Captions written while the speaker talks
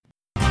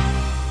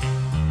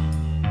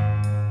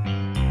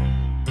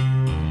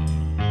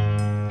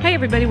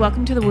everybody.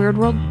 Welcome to the Weird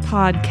World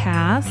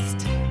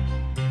Podcast,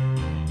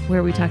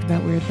 where we talk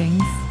about weird things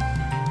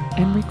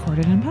and record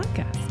it on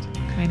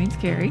podcast. My name's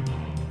Carrie.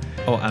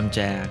 Oh, I'm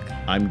Jack.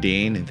 I'm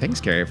Dean, and thanks,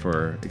 Carrie,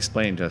 for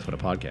explaining to us what a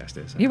podcast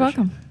is. You're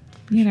welcome.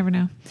 You never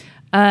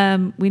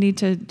know. We need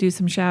to do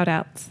some shout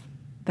outs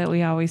that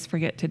we always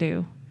forget to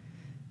do.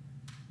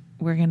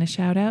 We're going to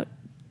shout out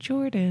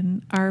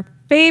Jordan, our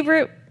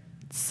favorite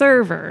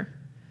server.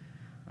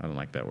 I don't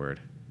like that word.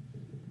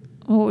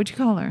 What would you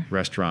call her?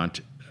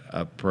 Restaurant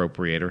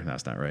appropriator.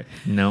 That's not right.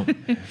 No.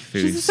 Food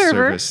She's a server.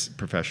 service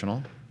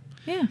professional.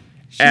 Yeah.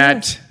 She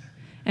is.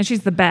 And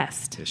she's the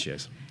best Yes, she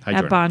is. Hi,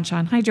 at Jordan.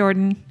 Bonchon. Hi,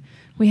 Jordan.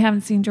 We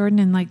haven't seen Jordan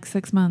in like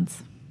 6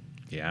 months.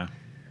 Yeah.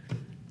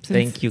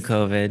 Thank you,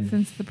 COVID.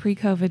 Since the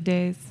pre-COVID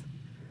days.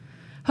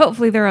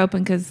 Hopefully they're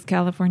open because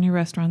California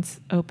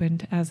restaurants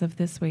opened as of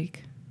this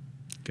week.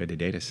 Good to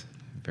date us.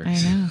 Very I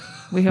know.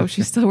 We hope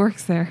she still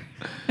works there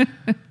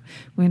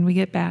when we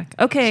get back.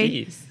 Okay.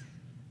 Jeez.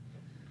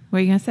 What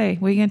are you going to say?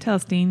 What are you going to tell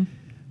us, Dean?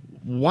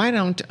 Why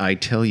don't I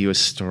tell you a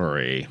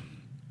story?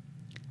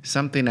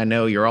 Something I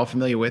know you're all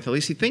familiar with. At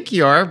least you think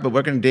you are, but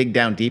we're going to dig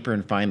down deeper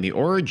and find the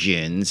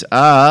origins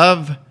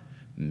of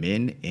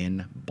Men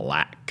in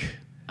Black.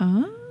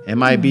 Oh.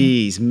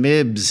 MIBs,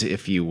 MIBs,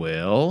 if you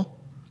will.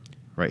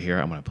 Right here,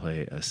 I'm going to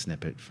play a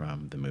snippet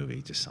from the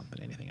movie. Just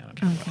something, anything. I don't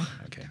care. Okay.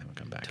 Okay, then we'll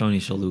come back. Tony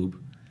Shalhoub.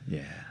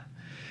 Yeah.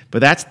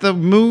 But that's the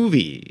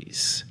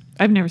movies.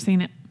 I've never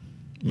seen it.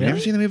 You've never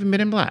seen the movie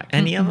Men in Black?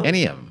 Any of them?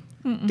 Any of them?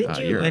 Did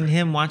you and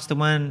him watch the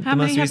one, How the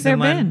many most have there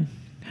recent one? been?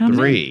 How many?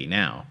 3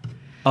 now.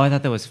 Oh, I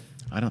thought that was.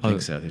 I don't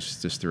think so.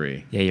 There's just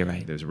 3. Yeah, you're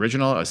right. There's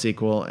original, a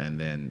sequel, and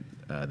then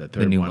the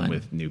third new one one.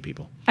 with new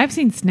people. I've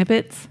seen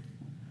snippets.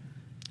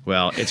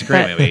 Well, it's a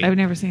great But movie. I've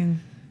never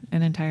seen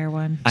an entire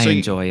one. I So you-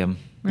 enjoy him.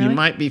 Really? You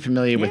might be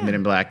familiar with Yeah. Men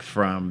in Black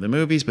from the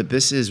movies, but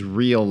this is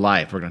real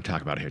life. We're going to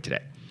talk about it here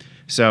today.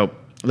 So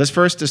let's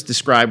first just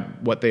describe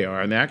what they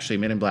are. And actually,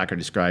 Men in Black are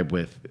described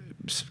with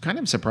kind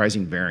of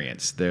surprising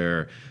variants.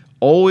 They're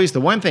always,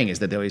 the one thing is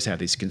that they always have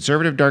these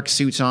conservative dark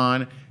suits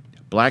on,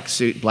 black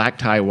suit, black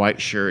tie, white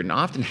shirt, and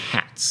often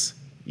hats.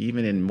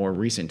 Even in more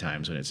recent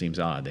times when it seems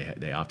odd,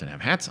 they often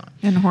have hats on.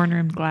 And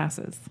horn-rimmed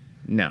glasses.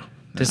 No.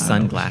 Just not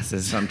sunglasses.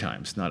 always.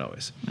 Sometimes, not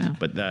always. Oh.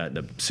 But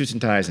the suits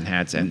and ties and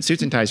hats, and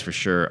suits and ties for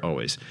sure,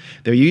 always.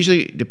 They're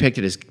usually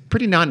depicted as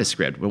pretty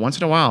nondescript, but once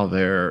in a while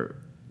they're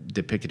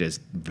depicted as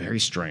very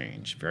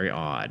strange, very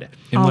odd.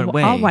 In all, what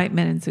way? all white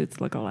men in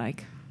suits look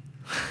alike.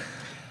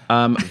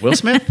 Will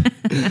Smith,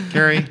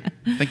 Carrie,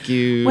 thank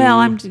you.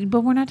 Well,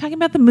 but we're not talking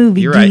about the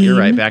movie. You're right. You're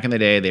Dean. right. Back in the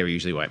day, they were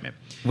usually white men.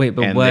 Wait,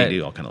 but and what they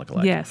do all kind of look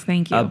alike. Yes,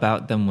 thank you.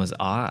 about them was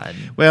odd?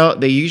 Well,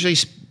 they usually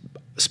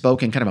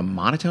spoke in kind of a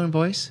monotone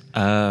voice,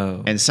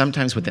 Oh. and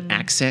sometimes with an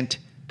accent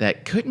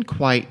that couldn't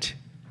quite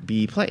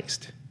be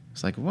placed.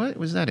 It's like, what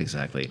was that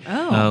exactly?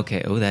 Oh.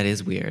 Okay. Oh, that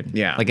is weird.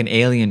 Yeah. Like an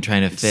alien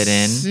trying to fit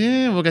in.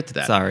 Yeah, we'll get to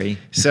that. Sorry.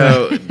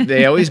 So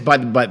they always,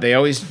 but they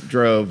always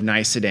drove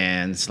nice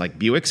sedans like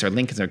Buicks or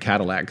Lincolns or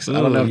Cadillacs. I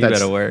don't know Ooh, if you that's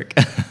better work.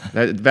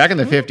 back in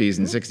the 50s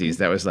and 60s.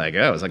 That was like,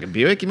 oh, it was like a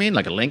Buick. You mean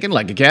like a Lincoln,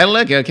 like a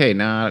Cadillac? Okay,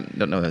 now I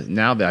don't know that.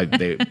 Now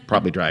they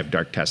probably drive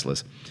dark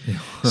Teslas.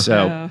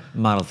 So Oh.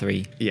 Model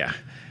 3. yeah,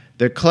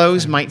 their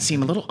clothes might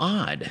seem a little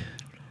odd,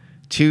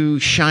 too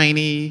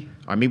shiny,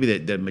 or maybe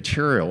the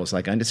material is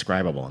like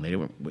undescribable, and they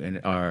don't,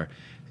 and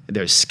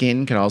their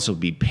skin could also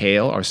be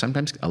pale or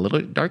sometimes a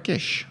little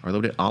darkish or a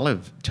little bit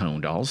olive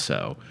toned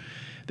also.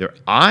 Their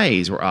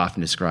eyes were often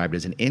described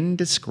as an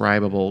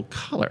indescribable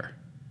color,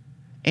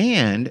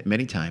 and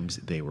many times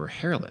they were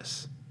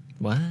hairless,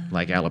 What?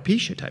 like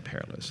alopecia type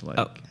hairless, like,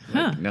 Oh.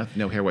 Huh.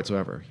 no hair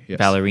whatsoever. Yes.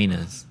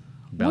 Ballerinas.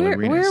 Where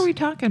Ballerinas. are we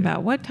talking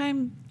about? What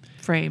time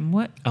frame?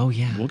 What Oh,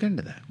 yeah. We'll get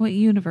into that.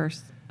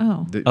 universe?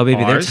 Oh. Oh,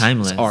 baby, they're Ours,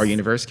 timeless. Our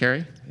universe,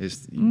 Carrie,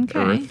 is Okay.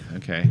 Earth.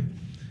 Okay.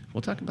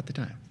 We'll talk about the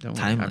time. Don't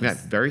worry. I've Timeless.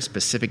 got very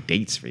specific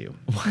dates for you.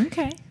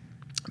 Okay.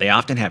 They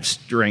often have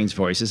strange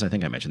voices. I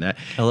think I mentioned that.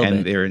 A little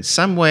and bit. they're in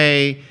some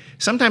way,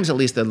 sometimes at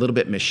least a little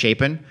bit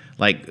misshapen.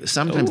 Like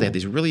sometimes they have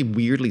these really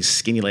weirdly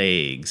skinny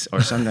legs,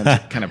 or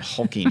sometimes kind of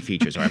hulking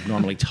features, or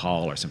abnormally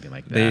tall, or something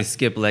like that. They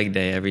skip leg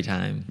day every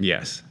time.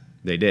 Yes,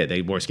 they did.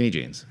 They wore skinny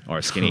jeans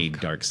or skinny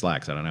dark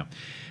slacks. I don't know.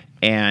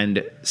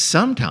 And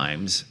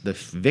sometimes the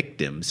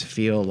victims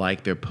feel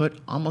like they're put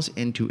almost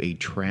into a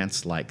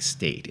trance-like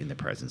state in the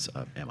presence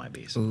of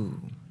MIBs.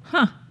 Ooh.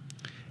 Huh.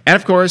 And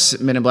of course,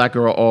 Men in Black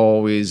are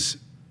always,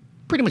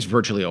 pretty much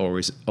virtually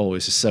always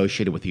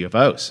associated with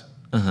UFOs.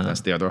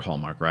 That's the other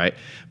hallmark, right?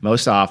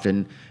 Most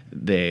often,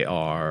 they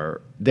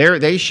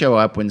show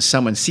up when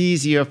someone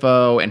sees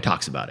UFO and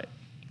talks about it,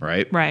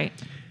 right? Right.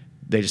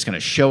 They just kind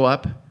of show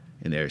up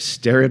in their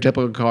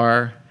stereotypical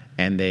car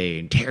and they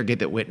interrogate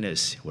the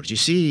witness. What did you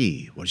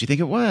see? What did you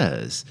think it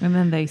was? And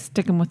then they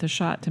stick him with a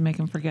shot to make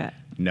him forget.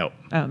 No.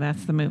 Oh,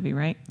 that's the movie,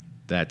 right?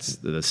 That's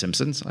The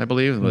Simpsons, I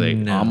believe. Where they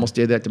No. almost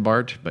did that to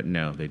Bart, but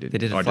no, they didn't. They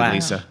did a or flash. to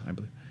Lisa, I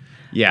believe.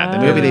 Yeah, the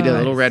movie they did a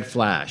little Oh. red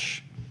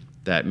flash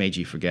that made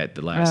you forget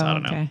the last, Oh, I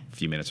don't know, okay.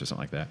 few minutes or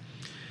something like that.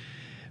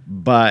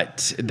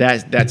 But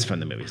that's from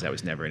the movies. That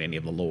was never in any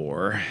of the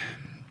lore.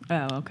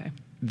 Oh, okay.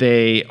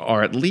 They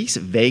are at least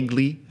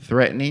vaguely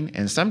threatening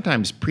and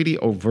sometimes pretty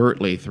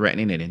overtly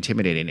threatening and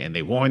intimidating. And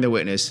they warn the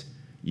witness,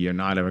 you're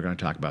not ever going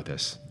to talk about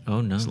this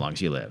Oh, no. as long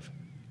as you live.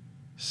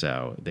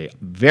 So they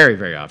very,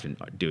 very often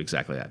do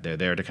exactly that. They're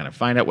there to kind of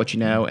find out what you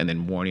know and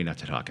then warn you not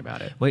to talk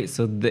about it. Wait,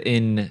 so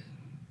in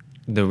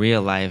the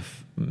real life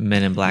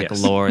Men in Black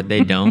Yes. lore,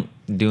 they don't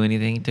do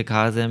anything to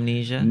cause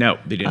amnesia? No,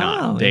 they do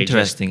not. Oh, They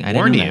interesting. just I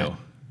didn't warn know you. that.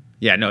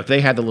 Yeah, no, if they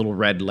had the little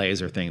red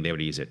laser thing, they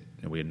would use it.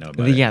 And we'd know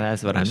about it. Yeah,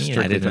 that's what It I was mean. I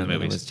strictly didn't for know the that it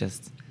movies. was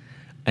just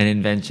an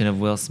invention of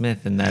Will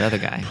Smith and that other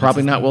guy. What's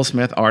Probably his not name? Will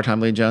Smith or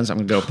Tommy Lee Jones. I'm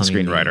going to go with the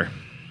Tommy Lee. screenwriter.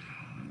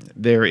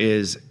 There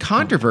is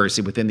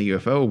controversy within the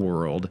UFO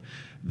world,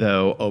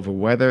 though, over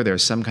whether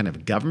there's some kind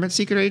of government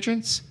secret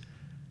agents,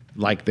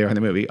 like they're in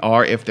the movie,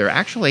 or if they're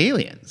actual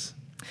aliens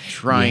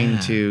trying Yeah.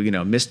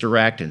 to,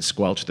 misdirect and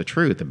squelch the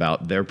truth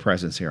about their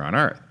presence here on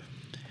Earth.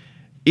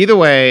 Either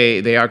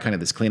way, they are kind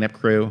of this cleanup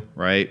crew,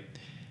 right?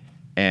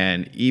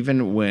 And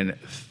even when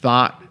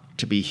thought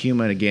to be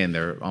human, again,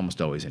 they're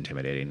almost always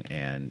intimidating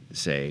and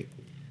say,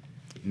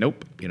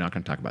 nope, you're not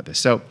going to talk about this.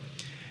 So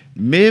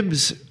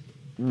MIBS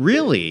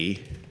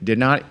really did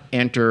not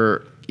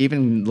enter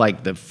even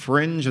like the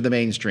fringe of the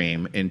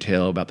mainstream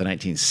until about the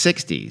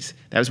 1960s.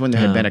 That was when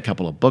there had been a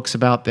couple of books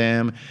about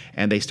them,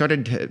 and they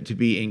started to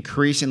be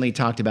increasingly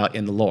talked about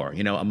in the lore,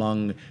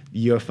 among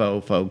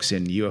UFO folks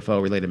in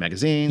UFO-related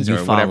magazines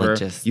or whatever.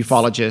 Ufologists.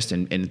 Ufologists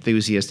and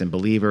enthusiasts and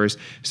believers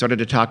started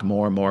to talk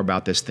more and more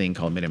about this thing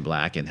called Men in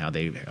Black and how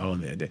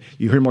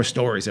you heard more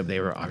stories of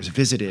I was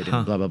visited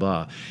and blah, blah,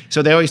 blah.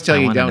 So they always tell I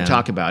you wanna don't know.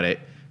 talk about it,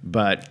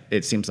 but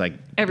it seems like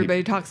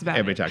Everybody talks about it.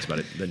 everybody talks about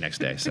it the next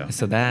day.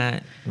 So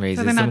that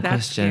raises they're not some that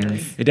questions.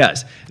 scary. It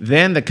does.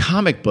 Then the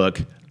comic book,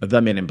 The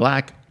Men in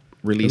Black,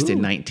 released in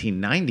Ooh.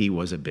 1990,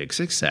 was a big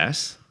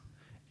success.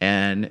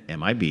 And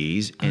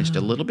MIBs inched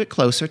a little bit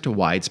closer to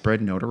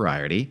widespread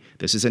notoriety.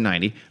 This is in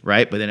 90,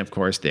 right? But then, of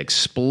course, they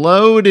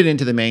exploded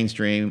into the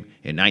mainstream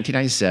in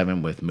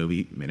 1997 with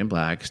movie Men in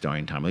Black,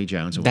 starring Tommy Lee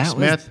Jones and Will That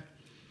was Smith.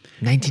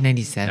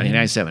 1997?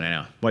 1997, I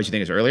know. What did you think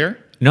it was earlier?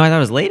 No, I thought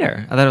it was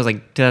later. I thought it was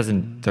like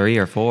 2003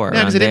 or 4. No,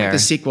 because around they did there. the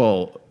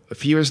sequel a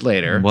few years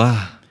later.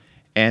 Wow.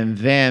 And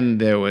then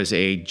there was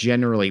a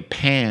generally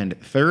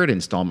panned third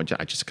installment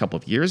just a couple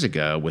of years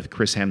ago with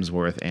Chris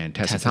Hemsworth and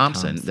Tessa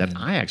Thompson that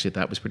I actually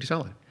thought was pretty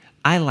solid.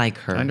 I like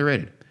her.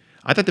 Underrated.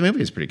 I thought the movie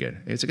was pretty good.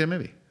 It's a good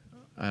movie.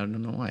 I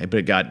don't know why, but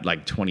it got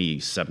like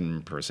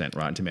 27%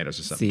 Rotten Tomatoes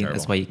or something See, terrible.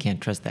 that's why you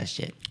can't trust that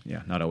shit.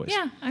 Yeah, not always.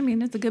 Yeah, I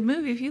mean, it's a good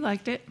movie if you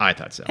liked it. I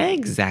thought so.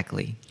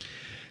 Exactly.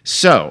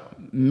 So,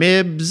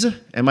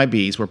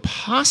 MIBs were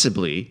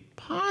possibly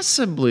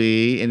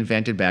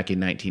invented back in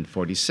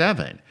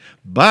 1947,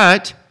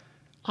 but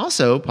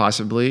also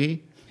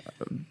possibly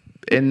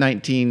in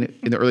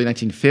the early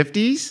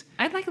 1950s.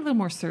 I'd like a little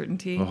more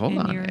certainty. Well, hold in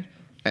on. your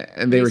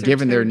And they were research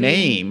given their there, Dean.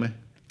 name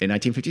in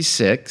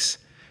 1956,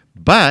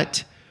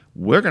 but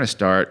we're going to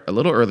start a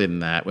little earlier than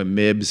that when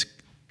MIBS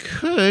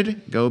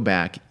could go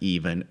back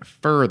even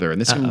further.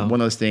 And this is one of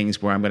those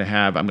things where I'm going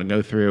to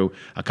go through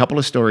a couple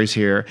of stories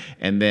here,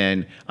 and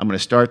then I'm going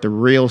to start the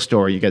real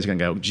story. You guys are going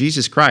to go,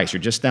 Jesus Christ,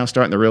 you're just now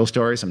starting the real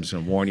stories? I'm just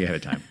going to warn you ahead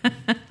of time.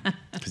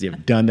 Because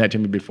you've done that to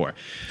me before.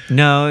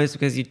 No, it's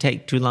because you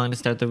take too long to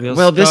start the real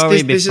Well,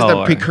 story this is the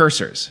before.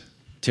 precursors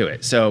to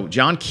it. So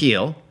John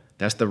Keel,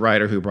 that's the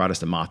writer who brought us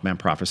the Mothman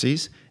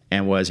Prophecies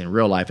and was in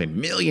real life a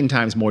million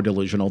times more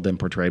delusional than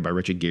portrayed by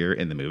Richard Gere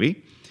in the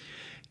movie.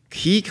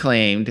 He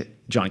claimed,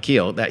 John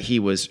Keel, that he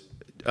was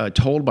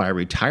told by a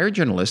retired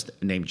journalist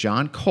named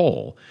John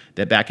Cole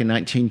that back in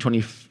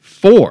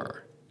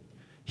 1924,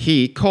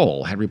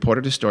 Cole, had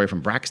reported a story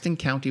from Braxton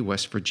County,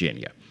 West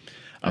Virginia.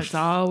 It's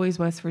always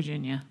West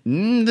Virginia.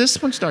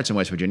 This one starts in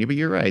West Virginia, but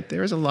you're right.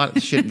 There's a lot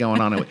of shit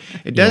going on.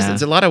 It does. Yeah.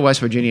 It's a lot of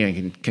West Virginia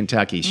and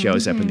Kentucky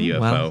shows up in the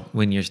UFO. Well,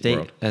 when your state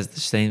world. has the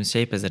same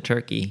shape as a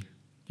turkey,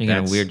 you got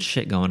That's- weird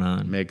shit going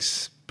on.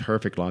 Makes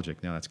perfect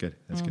logic. No, that's good.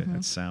 That's good.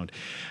 That's sound.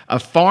 A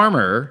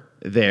farmer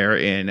there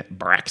in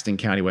Braxton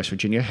County, West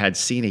Virginia, had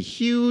seen a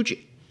huge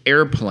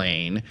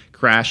airplane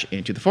crash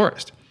into the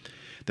forest.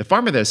 The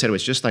farmer, though, said it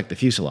was just like the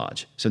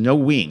fuselage. So no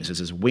wings. It was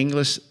this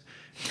wingless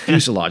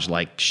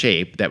fuselage-like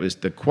shape that was,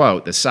 the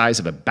quote, the size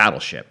of a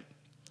battleship.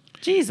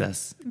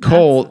 Jesus.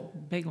 Cole, That's a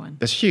big one.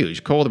 that's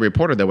huge. Cole, the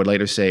reporter, though, would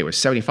later say it was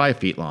 75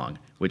 feet long,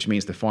 which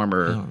means the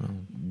farmer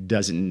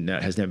has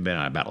never been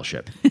on a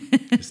battleship.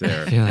 'Cause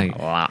they're feel like-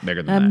 a lot bigger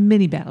A than that.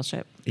 mini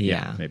battleship.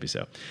 Yeah. Maybe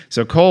so.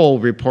 So Cole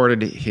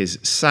reported his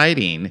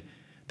sighting,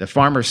 the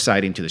farmer's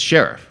sighting, to the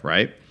sheriff,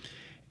 right?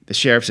 The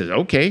sheriff says,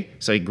 okay.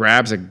 So he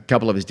grabs a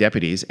couple of his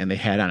deputies and they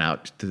head on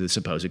out to the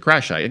supposed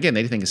crash site. Again,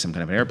 they think it's some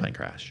kind of an airplane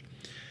crash.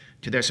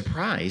 To their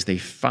surprise, they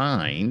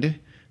find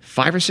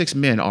 5 or 6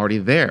 men already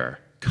there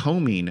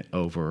combing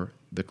over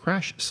the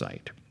crash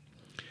site.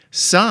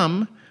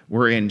 Some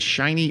were in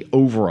shiny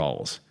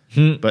overalls,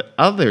 but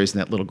others in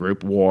that little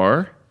group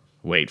wore,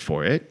 wait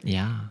for it,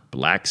 Yeah.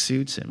 black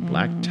suits and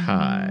black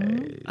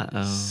ties.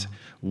 Uh-oh.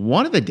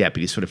 One of the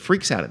deputies sort of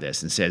freaks out at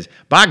this and says,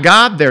 by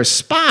God, they're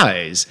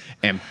spies,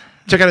 and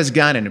took out his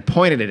gun and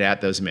pointed it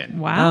at those men.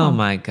 Wow. Oh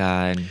my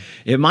God.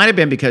 It might have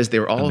been because they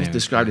were all America.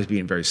 described as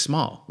being very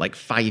small, like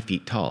 5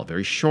 feet tall,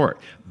 very short.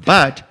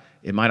 But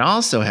it might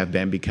also have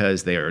been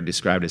because they are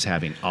described as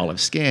having olive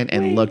skin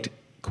and looked,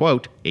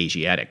 quote,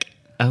 Asiatic.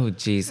 Oh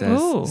Jesus. Ooh.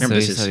 So Remember,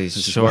 you saw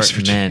these short West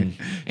Virginia.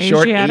 men.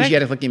 Short, Asiatic?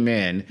 Asiatic-looking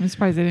men. I'm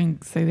surprised they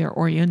didn't say they're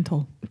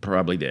Oriental.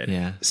 Probably did.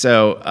 Yeah.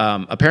 So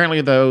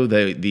apparently, though,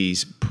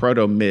 these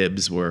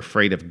proto-MIBs were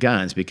afraid of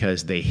guns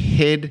because they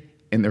hid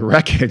in the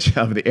wreckage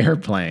of the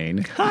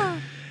airplane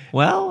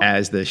Well,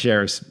 as the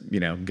sheriff's,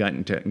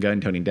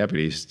 gun-toting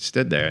deputies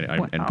stood there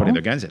and Wow. pointing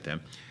their guns at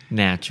them.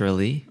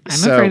 naturally. I'm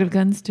So- afraid of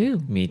guns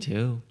too. Me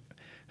too.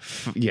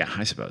 Yeah,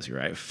 I suppose you're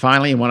right.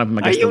 Finally, one of them.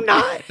 I Are guess you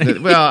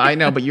not? Well, I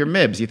know, but you're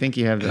MIBs. You think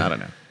you have? I don't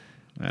know.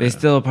 They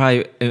still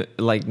probably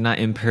like not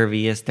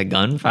impervious to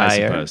gunfire.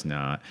 I suppose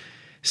not.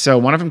 So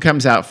one of them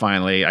comes out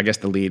finally, I guess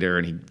the leader,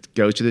 and he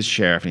goes to the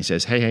sheriff and he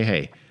says,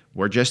 hey,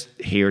 we're just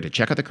here to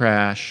check out the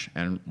crash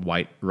and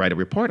write a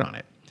report on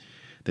it.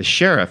 The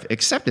sheriff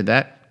accepted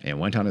that and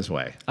went on his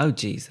way. Oh You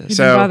Jesus.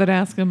 So- didn't bother to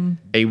ask him.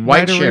 A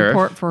white write a sheriff-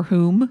 report for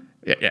whom?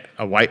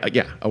 A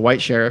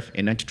white sheriff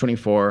in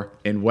 1924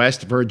 in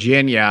West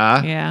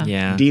Virginia. Yeah.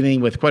 Yeah.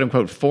 Dealing with quote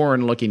unquote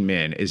foreign looking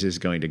men is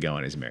just going to go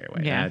on his merry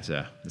way. Yeah.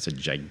 That's a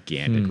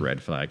gigantic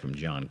red flag from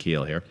John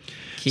Keel here.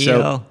 Keel.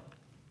 So,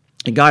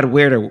 it got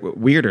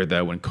weirder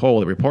though when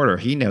Cole, the reporter,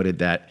 he noted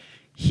that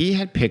he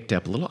had picked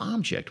up a little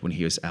object when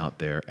he was out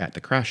there at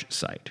the crash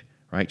site.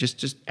 Right,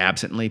 just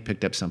absently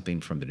picked up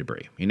something from the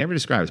debris. He never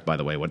describes, by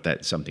the way, what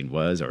that something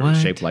was or What?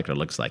 shaped like or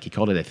looks like. He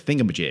called it a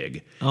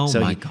thingamajig. Oh,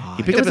 my he, God.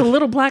 He It picked was up a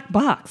little black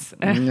box.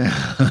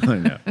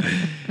 no.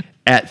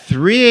 At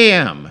 3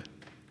 a.m.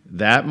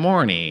 that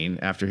morning,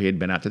 after he had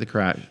been out to the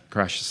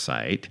crash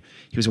site,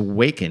 he was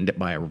awakened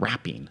by a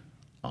rapping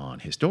on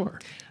his door.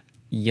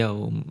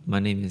 Yo, my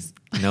name is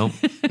nope.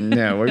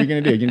 No, what are you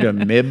going to do? You're going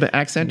to do a MIB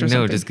accent or No,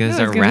 something? just gonna No,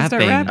 start it's gonna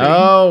start rapping. rapping.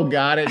 Oh,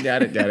 got it.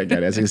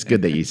 It's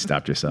good that you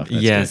stopped yourself.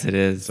 That's Yes, good. it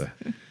is. It's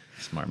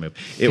a smart move.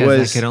 It 'Cause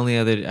was... the only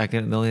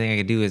thing I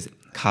could do is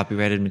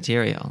copyrighted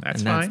material. That's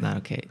and that's fine. not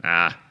okay.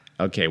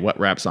 Okay, what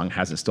rap song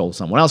hasn't stolen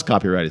someone else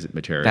copyrighted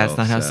material? That's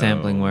not how So,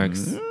 sampling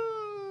works.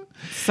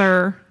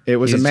 Sir. It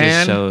was You a just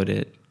man showed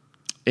it.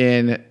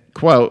 in,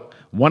 quote,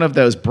 one of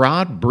those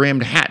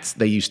broad-brimmed hats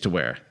they used to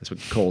wear. That's what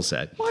Cole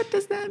said. What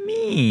does that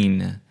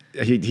mean?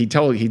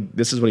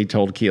 This is what he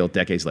told Keel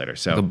decades later.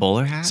 So Like a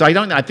bowler hat? So I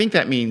don't know. I think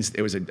that means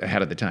it was a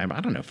hat at the time. I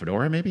don't know.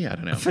 Fedora, maybe? I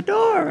don't know.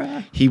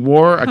 Fedora. He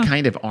wore a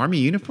kind of army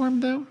uniform,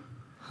 though.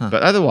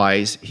 But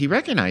otherwise, he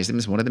recognized him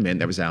as one of the men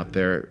that was out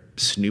there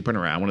snooping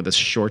around, one of the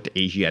short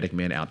Asiatic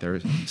men out there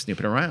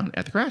snooping around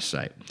at the crash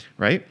site,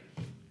 right?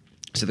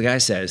 So the guy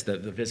says, the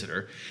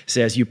visitor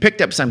says, you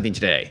picked up something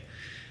today.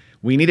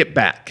 We need it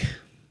back.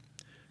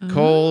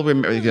 Cole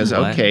he goes,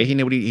 What? okay. He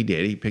knew what he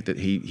did. He picked it.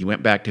 He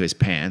went back to his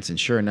pants, and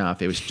sure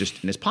enough, it was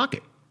just in his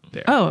pocket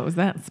there. Oh, it was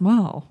that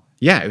small.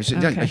 Yeah, it was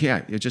Okay.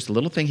 it was just a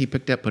little thing he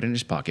picked up, put in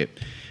his pocket.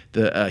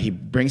 He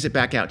brings it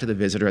back out to the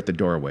visitor at the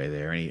doorway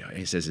there, and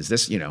he says, "Is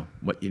this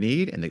what you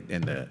need?" And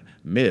the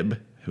MIB,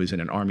 who's in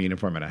an army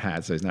uniform and a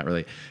hat, so he's not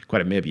really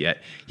quite a MIB yet.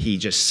 He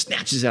just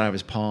snatches it out of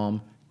his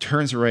palm,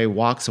 turns away,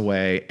 walks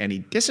away, and he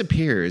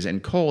disappears.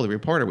 And Cole, the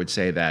reporter, would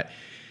say that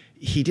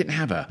he didn't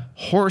have a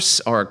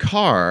horse or a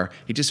car.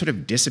 He just sort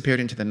of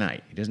disappeared into the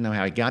night. He doesn't know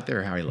how he got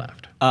there or how he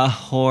left. A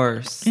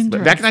horse.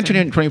 But back in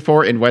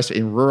 1924 in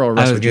rural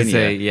West was gonna Virginia,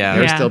 say, yeah.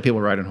 there were Yeah. still people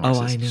riding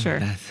horses. Oh, I know. Sure.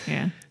 That.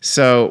 Yeah.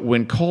 So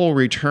when Cole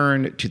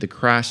returned to the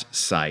crash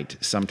site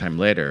sometime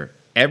later,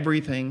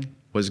 everything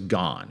was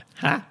gone.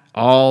 Huh?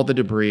 All the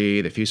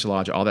debris, the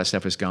fuselage, all that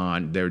stuff was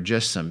gone. There were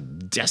just some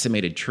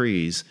decimated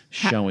trees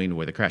showing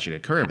where the crash had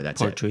occurred, but that's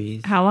Poor it.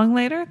 trees. How long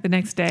later? The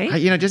next day?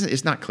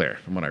 It's not clear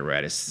from what I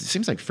read. It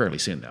seems like fairly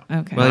soon, though.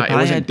 Okay. Well, he It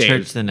probably wasn't had days.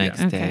 church the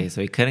next Yeah. Okay. day,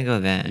 so he couldn't go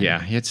then. Yeah,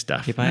 he had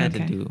stuff. He probably had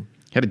Okay. to do.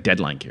 He had a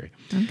deadline, Carrie.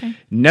 Okay.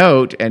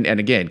 Note, and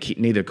again,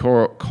 neither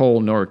Cole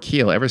nor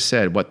Keel ever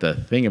said what the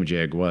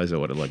thingamajig was or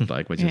what it looked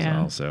like, which is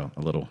Yeah. also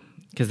a little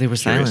Because they were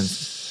curious-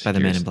 silenced by the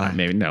men in black.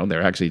 Maybe no,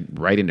 they're actually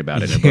writing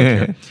about it in a book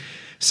here.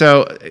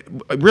 So,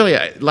 really,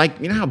 like,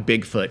 how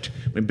Bigfoot,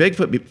 when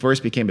Bigfoot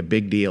first became a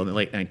big deal in the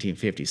late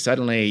 1950s,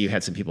 suddenly you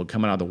had some people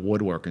coming out of the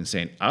woodwork and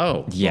saying,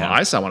 oh, Yeah. well,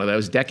 I saw one of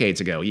those decades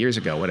ago, years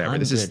ago, whatever.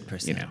 This is,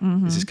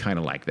 100%. this is kind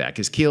of like that.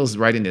 Because Keel's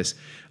writing this,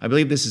 I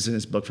believe this is in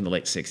his book from the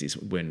late 60s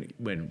when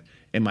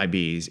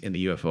MIBs in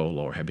the UFO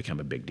lore had become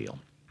a big deal.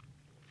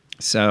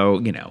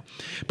 So,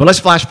 But let's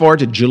flash forward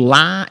to June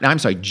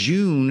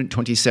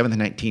 27th,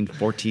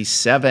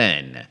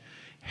 1947.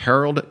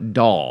 Harold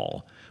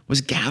Dahl was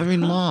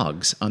gathering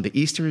logs on the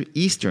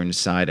eastern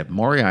side of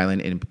Maury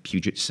Island in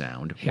Puget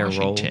Sound, Harold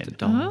Washington.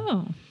 Dahl.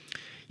 Oh.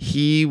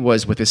 He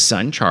was with his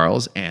son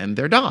Charles and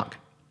their dog.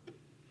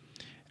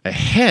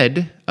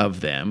 Ahead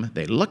of them,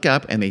 they look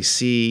up and they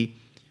see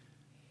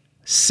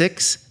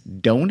 6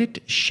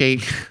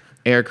 donut-shaped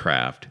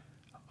aircraft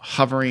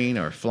hovering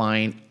or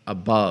flying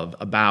above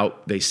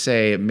about, they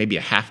say, maybe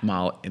a half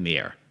mile in the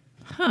air.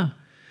 Huh.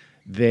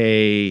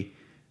 They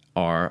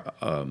are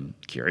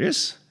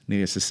curious,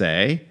 needless to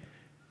say.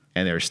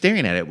 and they were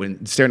staring at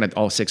it, staring at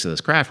all 6 of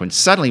this craft, when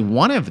suddenly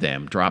one of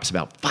them drops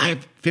about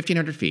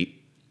 1,500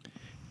 feet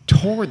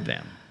toward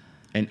them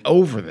and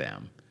over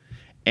them.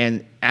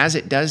 And as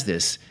it does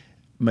this,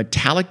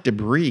 metallic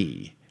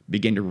debris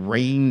began to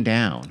rain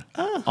down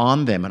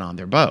on them and on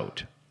their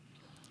boat.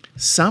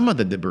 Some of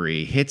the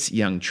debris hits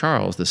young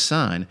Charles, the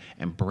son,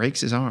 and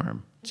breaks his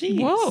arm. Jeez.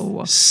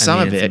 Whoa. Some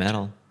of it's it,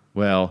 metal.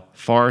 well,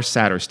 far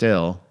sadder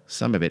still,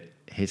 some of it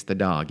hits the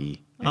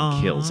doggy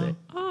and kills it.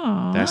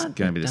 Oh, That's going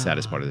to be the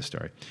saddest part of the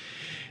story.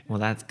 Well,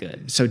 that's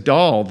good. So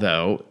Dahl,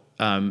 though,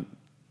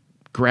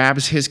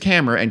 grabs his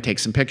camera and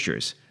takes some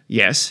pictures.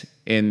 Yes,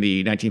 in the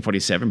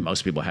 1947,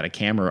 most people had a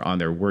camera on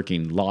their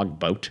working log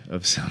boat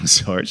of some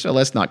sort, so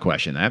let's not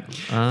question that.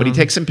 But he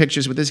takes some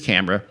pictures with his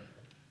camera,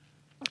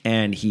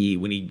 and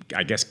when he,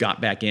 I guess,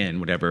 got back in,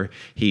 whatever,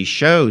 he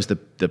shows the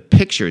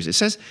pictures. It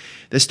says,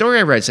 the story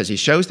I read says he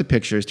shows the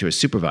pictures to a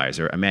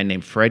supervisor, a man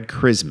named Fred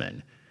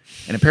Krisman,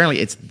 and apparently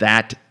it's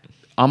that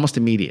almost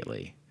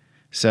immediately.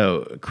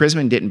 So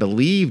Krisman didn't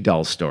believe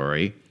Dahl's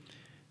story.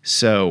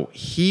 So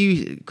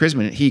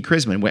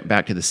Krisman went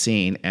back to the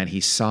scene and he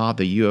saw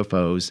the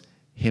UFOs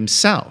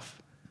himself.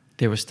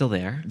 They were still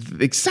there.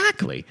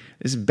 Exactly.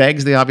 This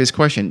begs the obvious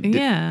question.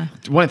 Yeah.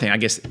 One thing, I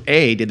guess,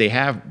 did they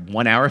have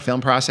 1 hour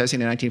film processing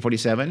in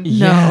 1947?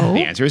 No.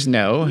 The answer is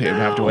no. It would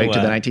have to wait to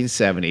the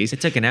 1970s. It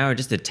took an hour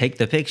just to take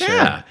the picture.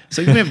 Yeah.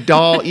 So even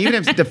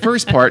if the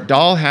first part,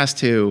 Dahl has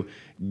to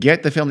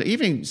get the film,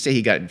 even say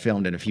he got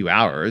filmed in a few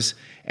hours,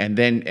 and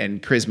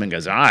Krisman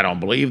goes, I don't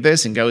believe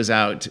this, and goes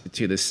out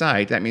to the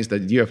site, that means the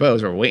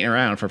UFOs are waiting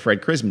around for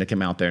Fred Krisman to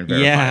come out there and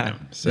verify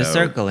them. So, the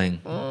circling.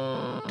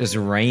 Just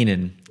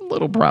raining. a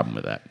little problem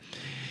with that.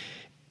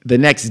 The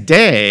next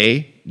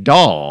day,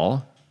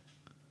 Dahl,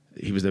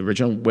 he was the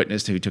original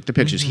witness who took the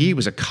pictures, he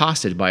was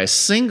accosted by a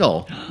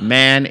single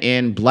man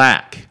in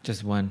black.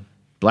 Just one.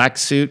 Black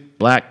suit,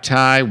 black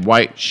tie,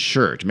 white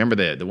shirt. Remember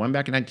the one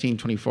back in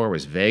 1924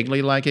 was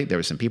vaguely like it. There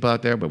were some people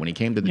out there, but when he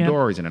came to the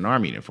door, he's in an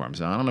army uniform.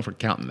 So I don't know if we're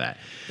counting that.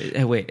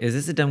 Hey, wait, is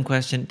this a dumb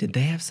question? Did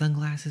they have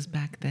sunglasses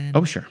back then?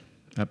 Oh, sure.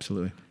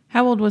 Absolutely.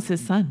 How old was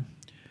his son?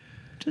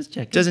 Just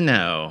checking. Doesn't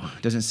know.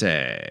 Doesn't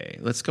say.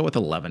 Let's go with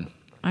 11.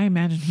 I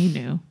imagine he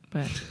knew,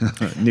 but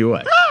Knew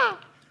what?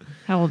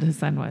 how old his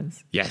son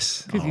was?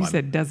 Yes. Because you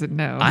said doesn't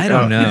know. I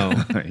don't know.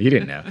 He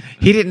didn't know.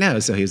 He didn't know,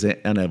 so he was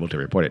unable to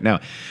report it. No.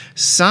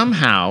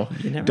 Somehow,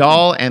 never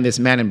Dahl and this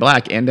man in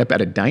black end up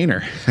at a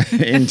diner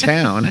in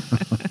town.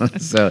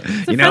 So,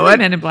 It's you a know friendly what?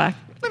 Men in Black.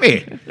 Let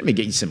me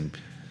get you some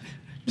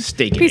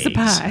steak and Piece of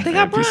eggs. pie. They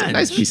got brunch.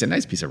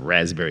 Nice piece of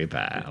raspberry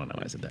pie. I don't know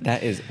why I said that.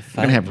 That is We're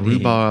funny. gonna have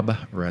rhubarb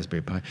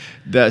raspberry pie.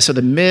 So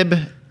the MIB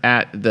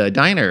at the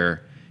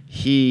diner,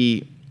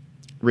 he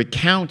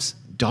recounts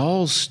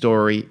Dahl's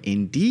story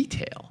in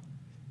detail.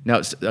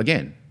 Now,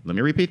 again, let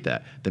me repeat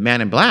that. The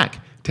man in black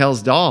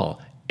tells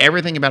Dahl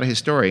everything about his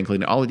story,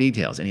 including all the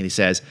details. And he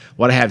says,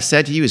 what I have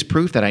said to you is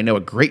proof that I know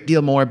a great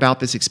deal more about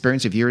this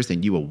experience of yours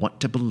than you will want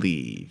to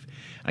believe.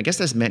 I guess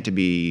that's meant to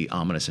be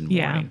ominous and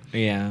warning.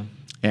 Yeah.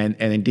 And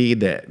indeed,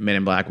 the man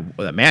in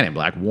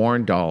black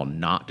warned Dahl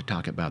not to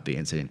talk about the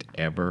incident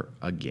ever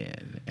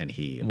again. And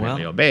he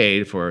apparently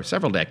obeyed for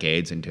several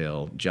decades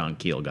until John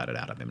Keel got it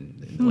out of him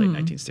in the late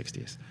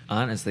 1960s.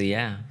 Honestly,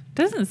 yeah.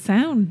 Doesn't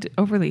sound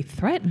overly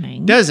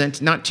threatening.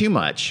 Not too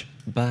much.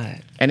 But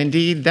And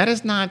indeed, that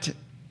is not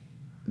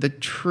the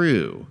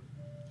true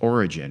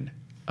origin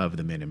of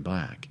the Men in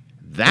Black.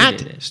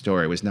 That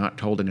story was not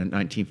told in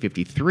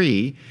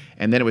 1953,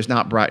 and then it was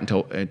not brought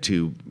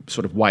into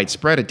sort of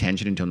widespread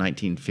attention until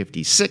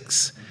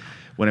 1956,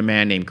 when a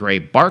man named Gray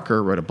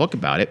Barker wrote a book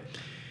about it.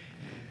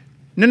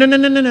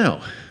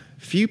 No.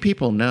 Few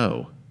people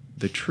know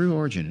the true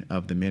origin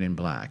of the Men in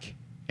Black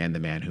and the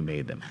man who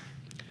made them.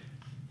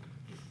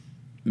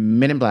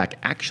 Men in Black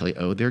actually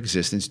owed their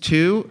existence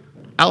to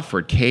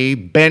Alfred K.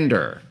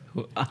 Bender.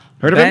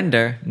 Heard of him?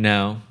 Bender?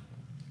 No.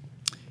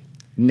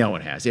 No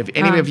one has. If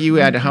any of you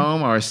at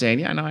home are saying,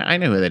 "Yeah, no, I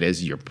know who that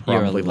is," you're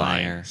probably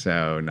lying. liar.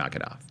 So knock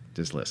it off.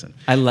 Just listen.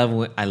 I love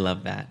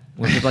that.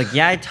 When people are like,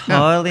 yeah, I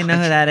totally know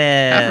who that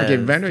is. Alfred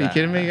K. Bender? Are you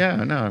kidding me?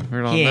 Yeah, no, I've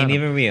heard all He about ain't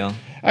him. even real.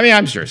 I mean,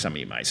 I'm sure some of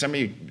you might. Some of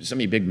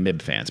you big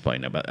MIB fans probably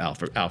know about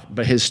Alfred.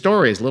 But his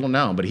story is little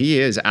known. But he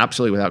is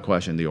absolutely, without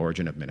question, the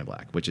origin of Men in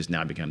Black, which has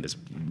now become this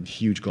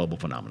huge global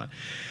phenomenon.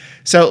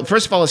 So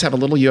first of all, let's have a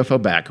little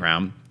UFO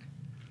background.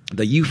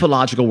 The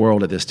ufological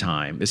world at this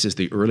time, this is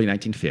the early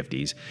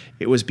 1950s,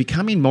 it was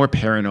becoming more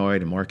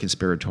paranoid and more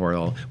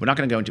conspiratorial. We don't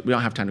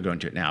have time to go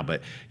into it now, but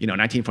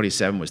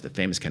 1947 was the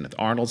famous Kenneth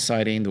Arnold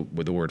sighting,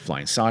 where the word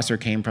flying saucer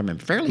came from, and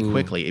fairly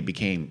quickly it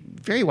became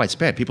very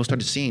widespread. People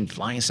started seeing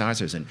flying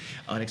saucers, and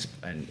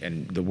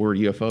the word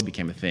UFO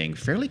became a thing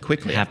fairly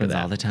quickly. It happens after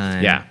that. all the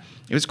time. Yeah,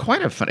 it was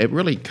quite a fun. It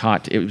really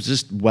caught. It was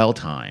just well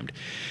timed.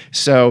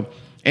 So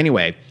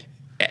anyway.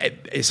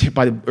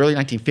 By the early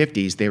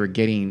 1950s, they were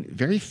getting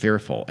very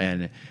fearful,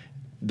 and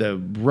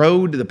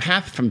the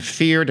path from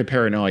fear to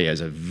paranoia is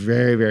a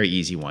very, very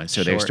easy one.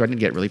 So they were starting to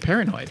get really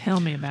paranoid.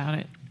 Tell me about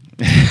it.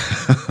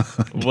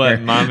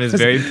 What? Mom is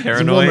very It's a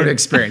woman paranoid?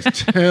 experience.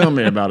 Tell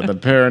me about it, the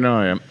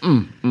paranoia.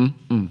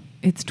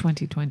 It's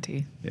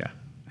 2020. Yeah.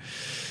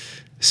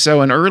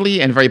 So, an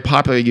early and very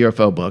popular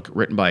UFO book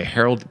written by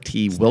Harold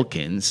T.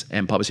 Wilkins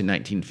and published in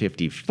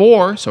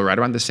 1954, so right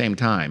around the same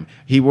time,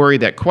 he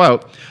worried that,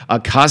 quote, a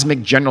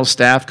cosmic general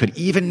staff could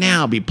even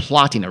now be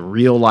plotting a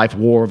real-life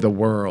war of the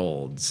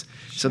worlds.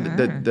 So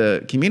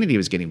the community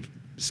was getting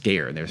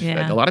scared. There's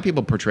Yeah. a lot of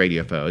people portrayed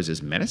UFOs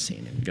as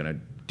menacing and going to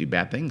do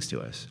bad things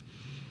to us.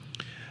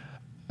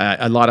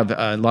 A lot of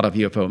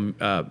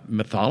UFO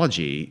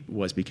mythology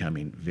was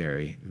becoming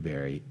very,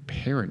 very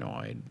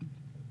paranoid.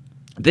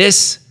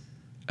 This,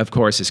 of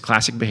course, is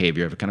classic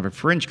behavior of a kind of a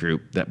fringe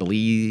group that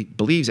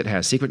believes it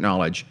has secret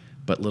knowledge,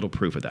 but little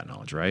proof of that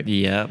knowledge, right?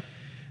 Yep.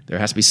 There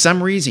has to be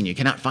some reason you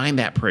cannot find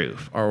that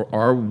proof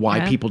or why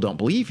Yeah. people don't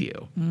believe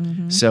you.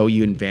 So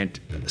you invent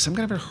some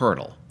kind of a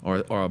hurdle or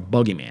a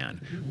boogeyman,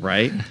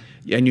 right?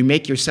 And you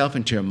make yourself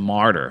into a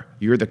martyr.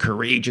 You're the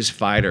courageous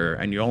fighter,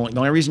 and the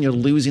only reason you're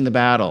losing the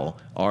battle,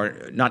 or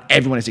not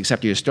everyone is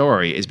accepting your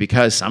story, is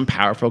because some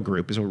powerful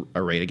group is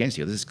arrayed against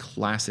you. This is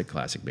classic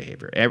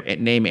behavior.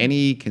 Name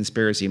any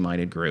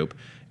conspiracy-minded group,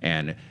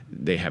 and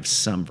they have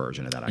some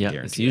version of that, I Yep.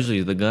 guarantee It's you.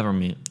 usually the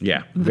government.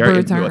 Yeah, The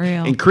birds aren't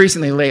real.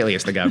 Increasingly lately,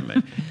 it's the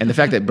government, and the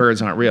fact that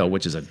birds aren't real,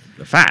 which is a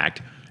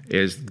fact,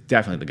 is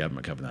definitely the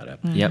government covering that up.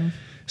 Yep.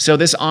 So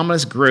this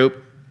ominous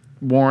group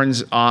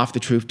warns off the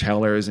truth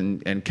tellers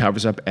and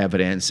covers up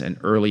evidence. And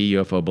early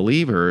UFO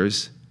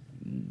believers,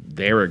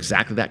 they were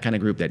exactly that kind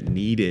of group that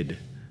needed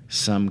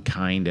some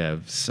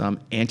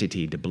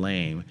entity to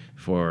blame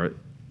for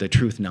the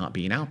truth not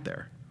being out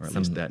there, or at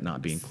least that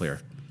not being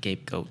clear.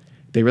 Scapegoat.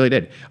 They really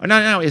did. Oh,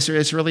 no, it's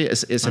really an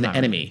not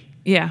enemy.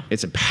 Yeah.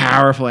 It's a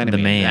powerful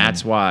enemy. man.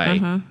 That's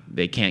why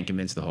they can't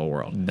convince the whole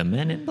world. The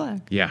Men in Black.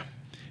 Yeah.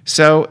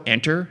 So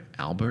enter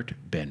Albert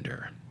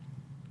Bender.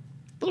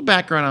 A little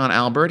background on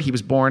Albert. He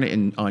was born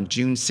on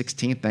June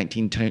 16th,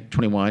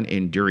 1921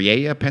 in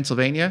Duryea,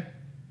 Pennsylvania.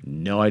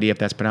 No idea if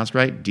that's pronounced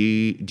right.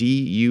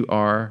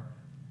 Duryea.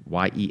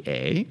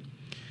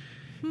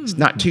 It's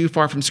not too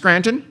far from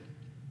Scranton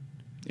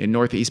in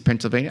northeast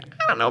Pennsylvania.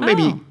 I don't know,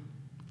 maybe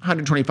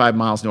 125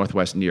 miles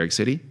northwest of New York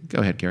City.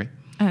 Go ahead, Carrie.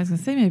 I was going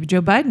to say maybe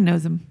Joe Biden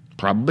knows him.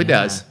 Probably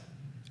does.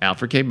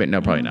 Alfred K. But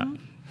no, probably not.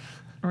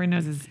 Or he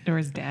knows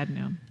his dad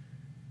knew him.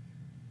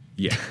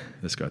 Yeah,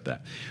 let's go with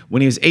that.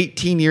 When he was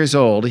 18 years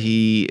old,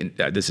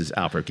 this is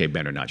Alfred K.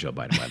 Bender, not Joe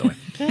Biden, by the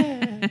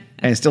way.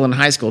 And still in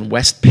high school in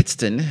West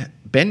Pittston,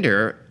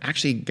 Bender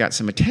actually got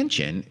some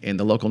attention in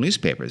the local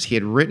newspapers. He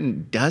had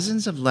written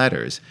dozens of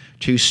letters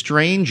to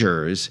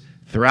strangers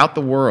throughout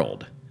the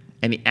world,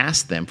 and he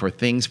asked them for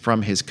things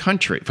from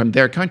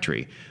their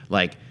country,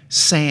 like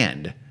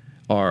sand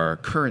or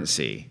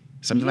currency,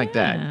 something like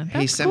that.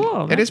 That's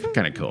cool. It is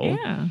kind of cool.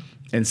 Yeah.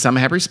 And some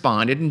have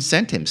responded and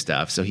sent him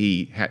stuff. So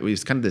he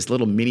was kind of this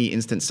little mini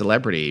instant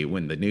celebrity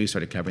when the news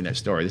started covering that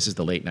story. This is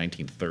the late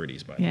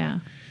 1930s, by the way. Yeah.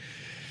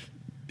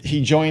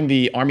 He joined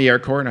the Army Air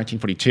Corps in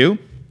 1942.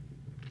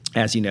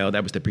 As you know,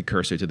 that was the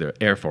precursor to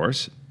the Air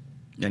Force.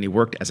 And he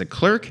worked as a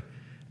clerk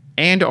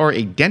or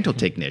a dental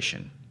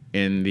technician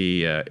and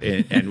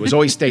was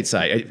always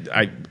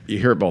stateside. You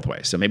hear it both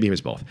ways, so maybe he was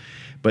both.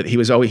 But he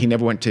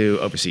never went to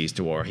overseas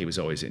to war. He was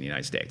always in the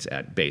United States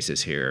at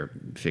bases here,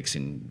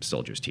 fixing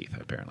soldiers' teeth,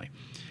 apparently.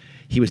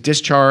 He was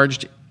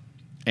discharged,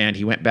 and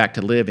he went back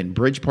to live in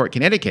Bridgeport,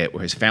 Connecticut,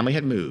 where his family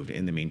had moved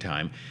in the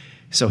meantime.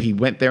 So he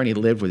went there and he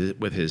lived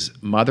with his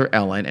mother,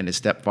 Ellen, and his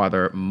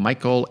stepfather,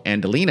 Michael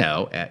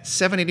Andolino, at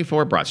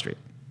 784 Broad Street,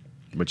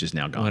 which is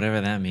now gone.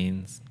 Whatever that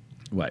means.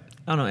 What?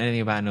 I don't know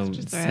anything about no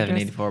their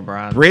 784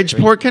 Broad.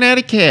 Bridgeport,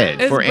 Connecticut.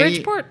 Is For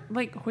Bridgeport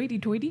like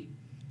hoity-toity?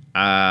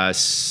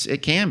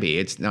 It can be.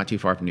 It's not too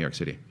far from New York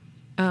City.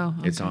 Oh,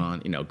 okay. It's on,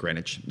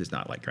 Greenwich. It's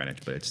not like Greenwich,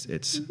 but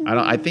it's.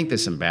 I think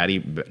there's some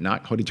baddie, but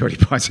not hoity-toity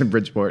parts in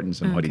Bridgeport, and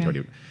some Okay.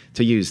 hoity-toity.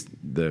 To use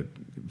the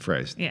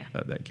phrase, Yeah.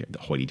 the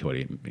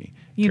hoity-toity.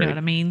 You know what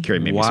I mean. Carrie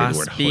made me say the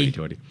word Waspy.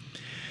 hoity-toity.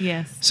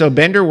 Yes. So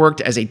Bender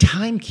worked as a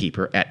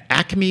timekeeper at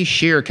Acme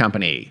Shear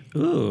Company.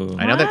 Ooh.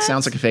 I know that What?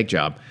 sounds like a fake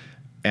job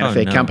and a Oh,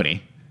 fake no.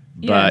 company,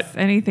 but Yes,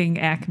 anything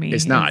Acme.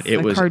 it's not. is It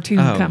a was- cartoon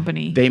Oh.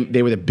 company.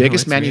 they were the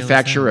biggest it's real as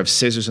manufacturer hell. of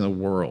scissors in the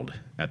world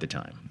at the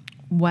time.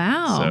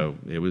 Wow. So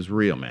it was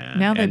real, man.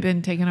 now they've And-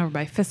 been taken over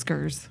by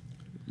Fiskars.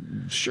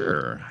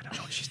 Sure. I don't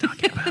know what she's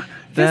talking about.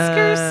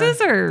 Fiskars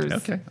scissors.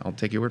 Okay, I'll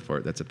take your word for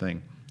it. That's a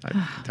thing. I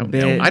don't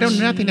Bitch. know. I know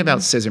nothing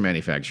about scissor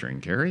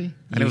manufacturing, Carrie.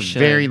 I You know should.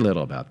 very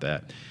little about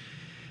that.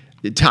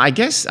 I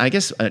guess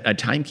a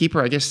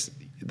timekeeper. I guess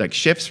like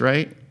shifts,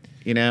 right?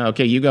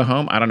 Okay, you go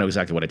home. I don't know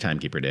exactly what a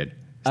timekeeper did.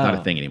 It's not a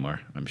Oh. thing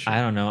anymore. I'm sure. I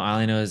don't know. All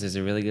I know is there's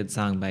a really good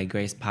song by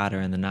Grace Potter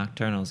and the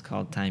Nocturnals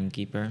called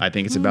Timekeeper. I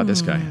think it's about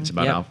this guy. It's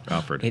about Yep.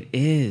 Alfred. It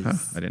is. Huh,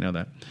 I didn't know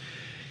that.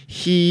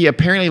 He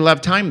apparently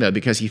loved time though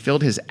because he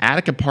filled his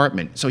attic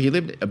apartment. So he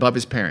lived above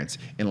his parents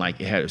in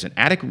it was an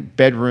attic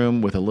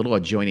bedroom with a little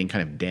adjoining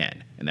kind of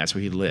den, and that's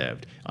where he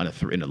lived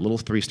in a little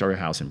 3-story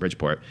house in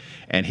Bridgeport.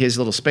 And his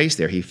little space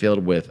there he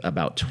filled with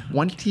about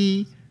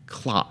 20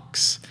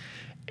 clocks,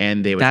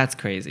 and they would. That's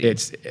crazy.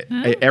 It's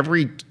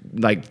every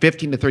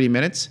 15 to 30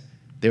 minutes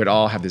they would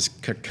all have this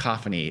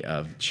cacophony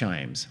of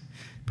chimes.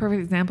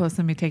 Perfect example of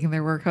somebody taking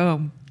their work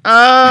home.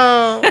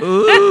 Oh.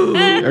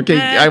 Okay.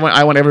 I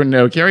want everyone to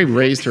know. Carrie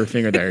raised her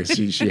finger there.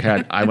 She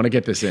had. I want to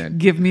get this in.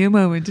 Give me a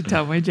moment to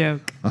tell my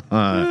joke.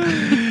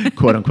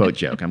 Quote unquote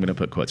joke. I'm going to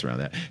put quotes around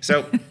that.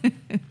 So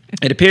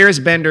it appears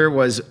Bender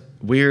was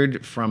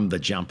weird from the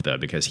jump, though,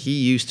 because he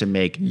used to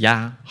make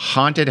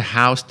haunted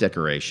house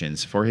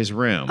decorations for his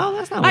room. Oh,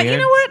 that's not weird. You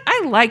know what?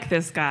 I like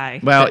this guy.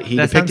 Well, he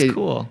that depicted. sounds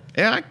cool.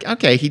 Yeah.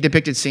 Okay. He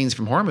depicted scenes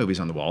from horror movies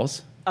on the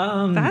walls.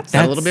 That's Is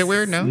that a little bit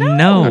weird? No.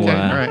 No. Okay.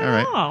 All right. All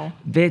right. Oh.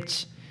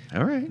 Bitch.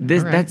 All right.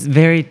 This all right. That's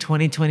very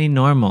 2020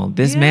 normal.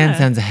 This man Yeah.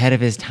 sounds ahead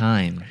of his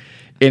time.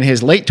 In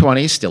his late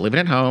 20s, still living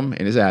at home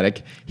in his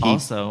attic, he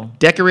Also-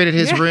 decorated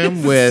his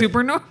room with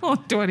super normal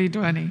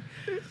 2020.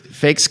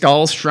 fake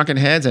skulls, shrunken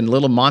heads, and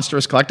little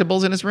monstrous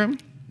collectibles in his room.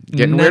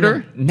 Getting No,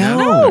 weirder?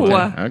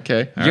 No.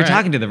 Okay. all You're right.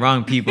 talking to the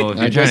wrong people if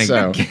I you're trying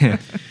guess to.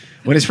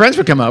 When his friends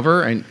would come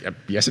over, and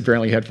yes,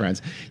 apparently he had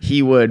friends,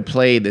 he would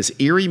play this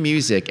eerie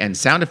music and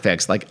sound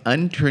effects like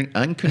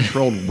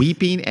uncontrolled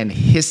weeping and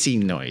hissing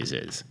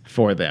noises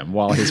for them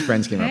while his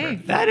friends came Hey. over.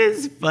 That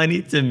is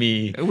funny to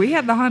me. We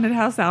had the Haunted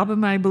House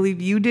album, I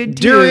believe you did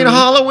too. During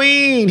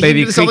Halloween, he Baby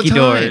did this all the creaky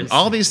time. doors.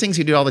 All these things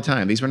he did all the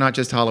time. These were not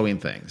just Halloween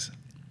things.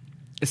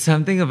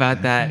 Something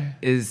about that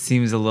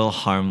seems a little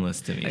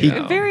harmless to me.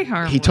 though. Very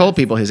harmless. He told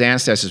people his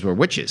ancestors were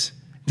witches,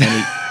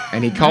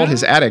 and he called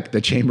his attic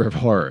the Chamber of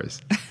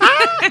Horrors.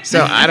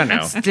 So I don't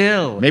know.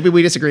 Still. Maybe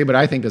we disagree, but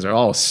I think those are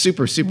all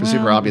super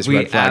obvious we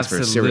red flags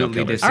for serial absolutely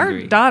killers.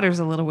 disagree. Our daughter's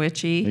a little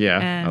witchy.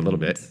 Yeah, a little and-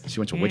 bit. She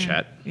went to witch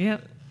hat.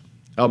 Yep.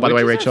 Oh, by the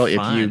way, Witches are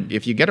Rachel, fun.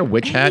 if you get a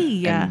witch hat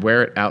Hey. and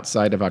wear it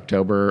outside of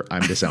October,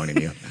 I'm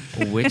disowning you.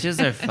 Witches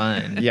are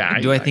fun. Yeah,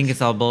 Do I I- think it's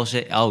all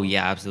bullshit? Oh,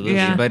 yeah, absolutely.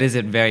 Yeah. But is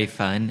it very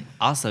fun?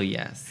 Also,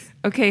 yes.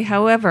 Okay,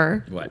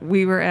 however, What?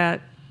 we were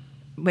at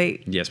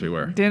late Yes, we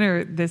were.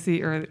 dinner this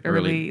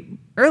early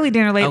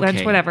dinner, late lunch,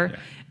 Okay. whatever. Yeah.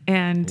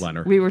 And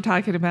Lunner. we were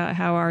talking about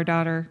how our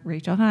daughter,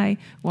 Rachel High,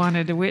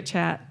 wanted a witch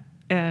hat.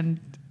 And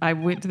I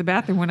went to the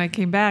bathroom. When I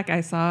came back,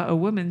 I saw a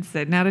woman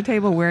sitting at a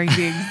table wearing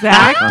the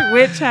exact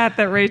witch hat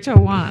that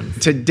Rachel wants.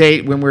 To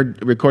date, when we're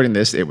recording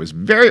this, it was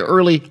very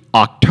early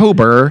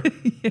October,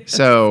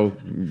 so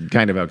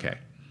kind of okay.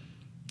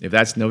 If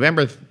that's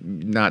November,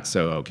 not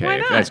so okay. Why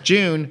If not? that's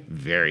June,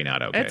 very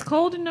not okay. It's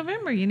cold in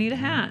November. You need a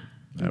hat.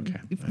 Okay.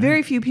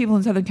 Very few people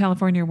in Southern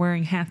California are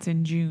wearing hats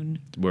in June.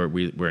 We're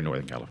in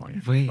Northern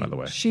California, Wait. by the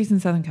way. She's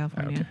in Southern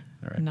California.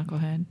 Okay, all right.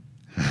 Knucklehead.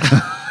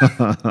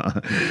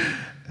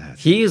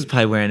 He was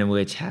probably wearing a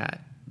witch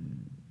hat.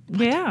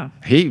 Yeah.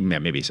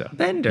 Maybe so.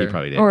 Bender. He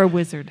probably did. Or a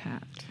wizard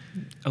hat.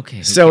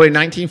 Okay. So in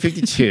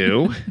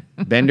 1952,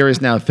 Bender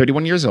is now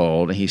 31 years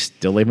old, and he's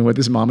still living with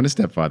his mom and his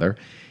stepfather.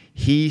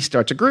 He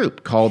starts a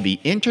group called the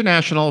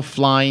International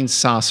Flying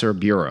Saucer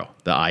Bureau,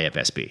 the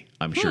IFSB.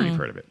 I'm sure you've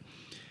heard of it.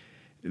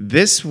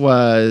 This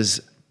was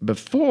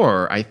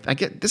before, I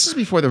get this is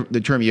before the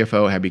term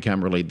UFO had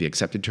become really the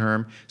accepted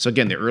term. So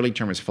again, the early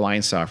term was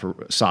flying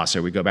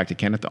saucer. We go back to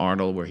Kenneth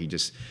Arnold, where he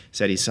just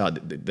said he saw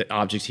the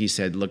objects he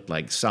said looked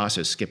like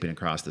saucers skipping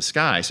across the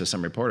sky. So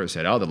some reporters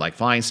said, oh, they're like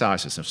flying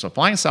saucers. So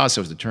flying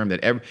saucer was the term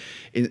that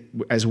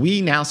as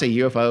we now say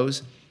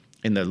UFOs,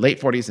 in the late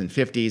 40s and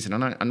 50s, and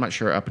I'm not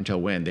sure up until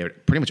when, they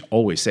would pretty much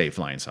always say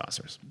flying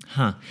saucers.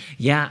 Huh.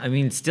 Yeah, I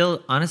mean,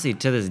 still, honestly,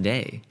 to this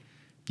day.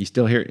 You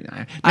still hear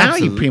now.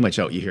 Absolutely. You pretty much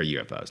you hear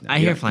UFOs. Now. I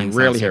hear You flying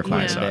rarely saucer hear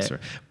flying quite a bit. saucer,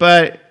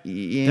 but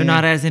yeah. They're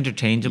not as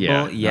interchangeable, Yeah,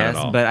 not at yes,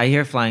 all. but I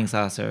hear flying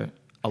saucer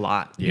a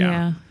lot.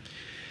 Yeah.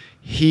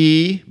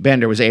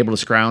 Bender was able to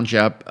scrounge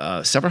up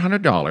several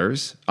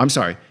 $100s. I'm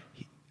sorry.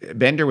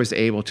 Bender was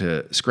able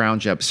to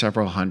scrounge up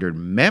several hundred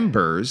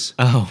members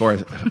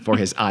for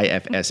his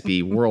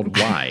IFSB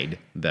worldwide,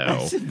 though.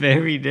 That's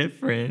very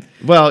different.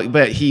 Well,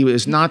 but he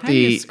was not How do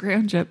you the.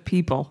 scrounge up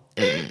people?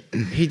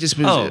 He just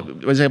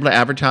was able to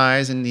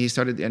advertise, and he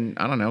started, and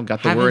I don't know,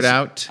 got the Haven't word you-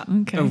 out.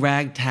 Okay. A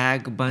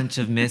ragtag bunch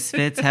of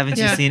misfits. Haven't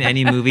you Yeah. seen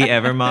any movie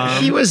ever,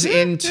 Mom? He was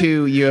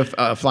into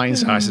flying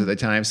saucers at the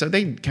time, so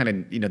they kind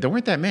of, there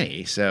weren't that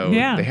many, so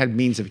Yeah. they had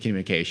means of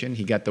communication.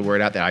 He got the word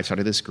out that I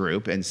started this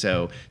group, and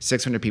so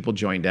 600 people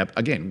joined up.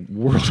 Again,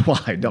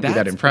 worldwide. Don't be that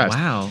That's- impressed.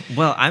 Wow.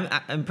 Well, I'm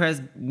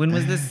impressed. When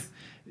was this?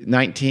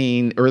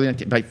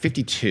 By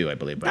 52, I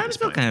believe. By I'm this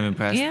still point. kind of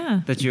impressed Yeah.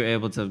 that you're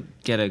able to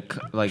get a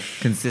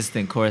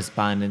consistent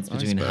correspondence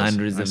between suppose.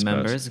 hundreds I of suppose.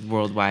 members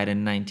worldwide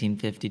in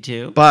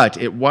 1952. But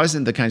it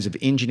wasn't the kinds of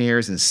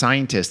engineers and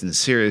scientists and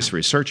serious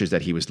researchers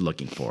that he was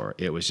looking for.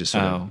 It was just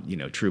sort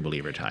of, true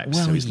believer types.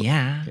 Well, he's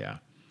yeah. Yeah.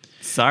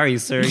 Sorry,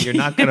 sir, you're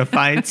not going to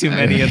find too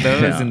many of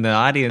those Yeah. in the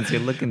audience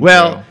you're looking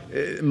Well,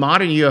 for.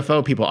 modern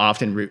UFO people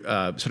often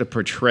sort of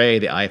portray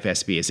the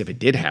IFSB as if it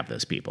did have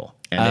those people,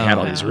 and they had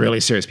all these really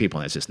serious people,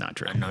 and it's just not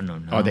true. No.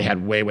 Or they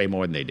had way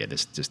more than they did.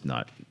 It's just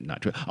not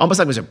true. Almost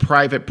like it was a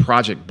private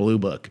project blue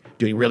book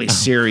doing really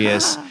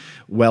serious,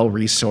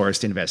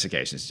 well-resourced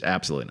investigations.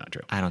 Absolutely not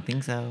true. I don't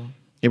think so.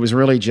 It was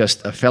really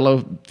just a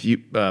fellow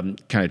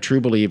kind of true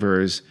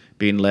believers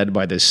being led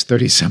by this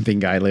 30-something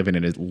guy living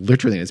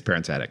literally in his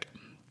parents' attic.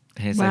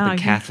 It's Wow, like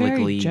the Catholic you're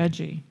very League.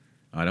 judgy.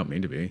 I don't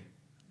mean to be.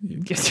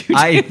 Yes, you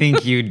I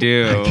think you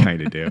do.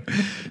 Kind of do.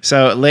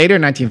 So later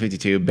in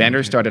 1952,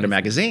 Bender started a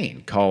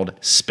magazine called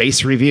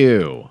Space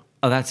Review.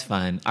 Oh, that's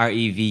fun.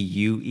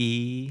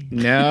 REVUE.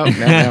 No,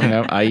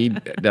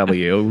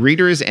 IEW.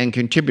 Readers and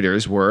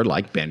contributors were,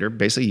 like Bender,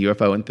 basically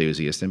UFO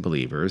enthusiasts and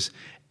believers.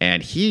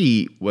 And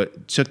he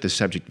took the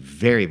subject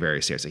very,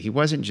 very seriously. He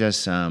wasn't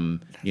just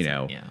some,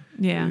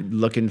 Yeah.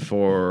 looking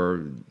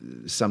for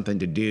something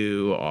to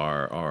do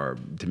or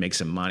to make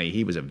some money.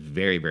 He was a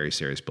very, very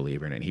serious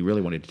believer in it. He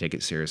really wanted to take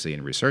it seriously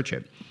and research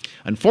it.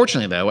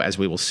 Unfortunately, though, as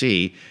we will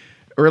see,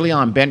 early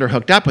on, Bender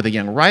hooked up with a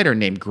young writer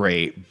named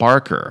Gray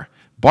Barker.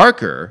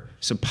 Barker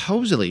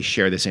supposedly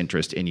shared this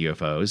interest in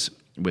UFOs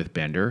with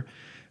Bender,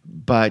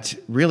 but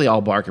really all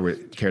Barker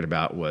cared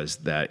about was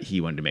that he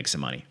wanted to make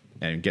some money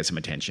and get some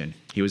attention.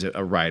 He was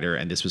a writer,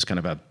 and this was kind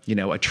of a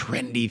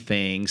trendy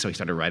thing, so he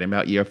started writing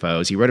about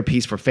UFOs. He wrote a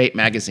piece for Fate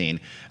magazine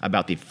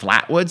about the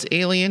Flatwoods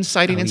alien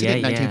sighting incident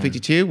in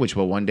 1952, which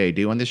we'll one day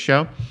do on this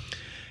show.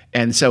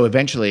 And so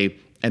eventually,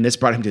 and this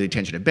brought him to the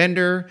attention of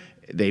Bender.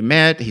 They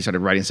met. He started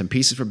writing some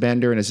pieces for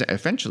Bender, and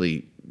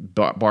eventually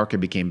Barker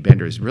became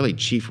Bender's really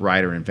chief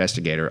writer and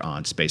investigator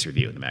on Space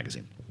Review, the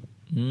magazine.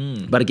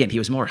 But again, he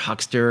was more a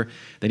huckster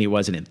than he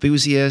was an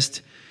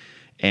enthusiast,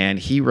 and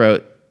he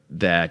wrote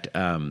that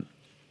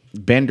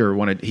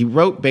he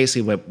wrote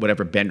basically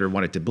whatever Bender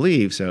wanted to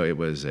believe, so it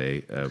was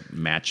a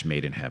match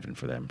made in heaven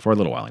for them, for a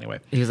little while anyway.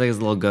 He was like his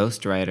little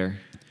ghost writer.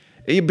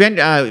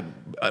 Bender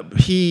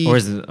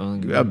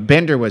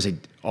was a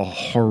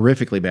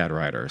horrifically bad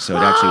writer, so it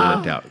actually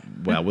worked out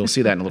well. We'll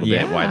see that in a little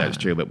bit why that was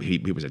true, but he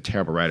was a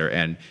terrible writer,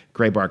 and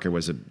Gray Barker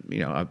was a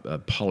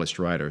polished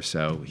writer,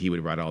 so he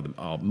would write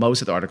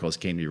most of the articles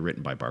came to be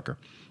written by Barker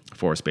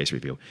for Space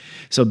Review.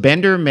 So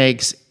Bender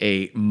makes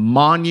a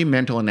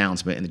monumental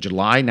announcement in the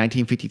July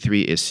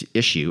 1953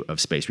 issue of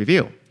Space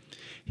Review.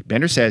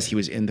 Bender says he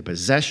was in the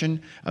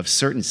possession of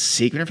certain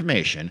secret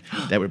information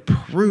that would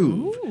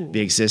prove the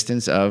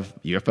existence of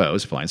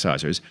UFOs, flying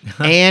saucers,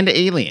 and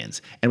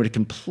aliens, and would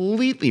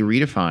completely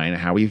redefine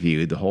how we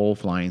viewed the whole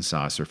flying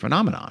saucer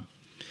phenomenon.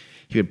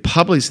 He would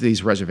publish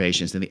these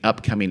reservations in the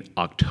upcoming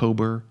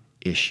October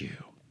issue.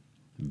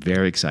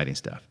 Very exciting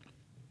stuff.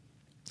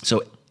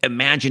 So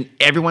imagine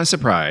everyone's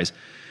surprise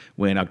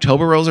when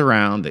October rolls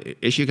around,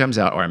 the issue comes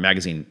out, or a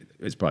magazine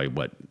is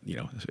probably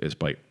it's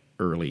probably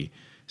early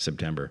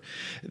September.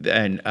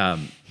 And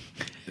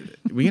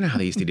you know how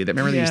they used to do that.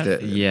 Remember they used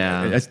to...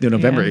 Yeah. That's the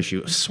November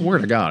issue. I swear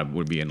to God, it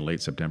would be in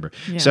late September.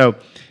 Yeah. So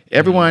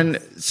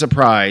everyone's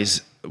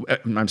surprise...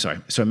 I'm sorry.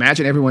 So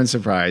imagine everyone's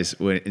surprise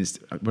when...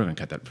 We're going to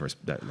cut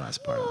that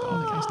last part of the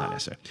whole thing. It's not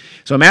necessary.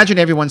 So imagine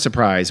everyone's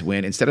surprise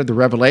when instead of the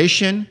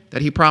revelation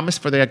that he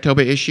promised for the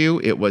October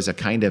issue, it was a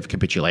kind of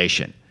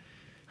capitulation.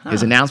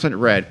 His announcement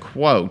read,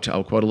 quote,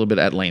 I'll quote a little bit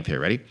at length here.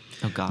 Ready?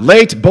 Oh, God.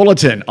 Late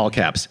bulletin, all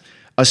caps.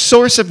 A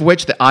source of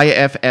which the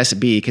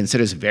IFSB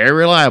considers very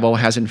reliable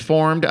has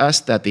informed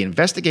us that the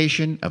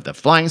investigation of the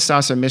flying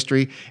saucer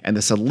mystery and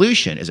the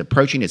solution is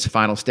approaching its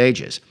final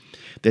stages.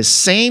 This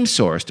same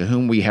source to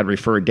whom we had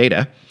referred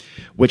data,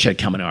 which had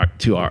come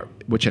into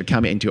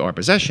our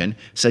possession,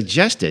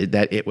 suggested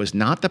that it was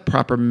not the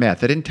proper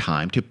method and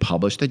time to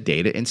publish the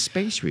data in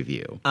Space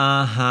Review.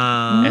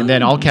 And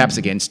then all caps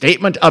again,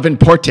 statement of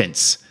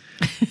importance.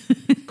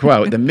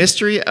 Quote, the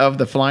mystery of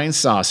the flying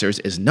saucers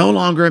is no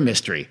longer a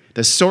mystery.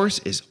 The source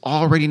is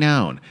already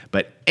known,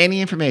 but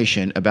any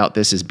information about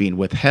this is being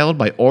withheld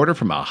by order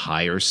from a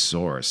higher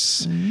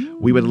source.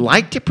 We would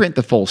like to print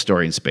the full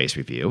story in Space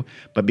Review,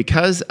 but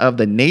because of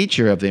the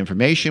nature of the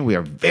information, we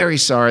are very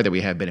sorry that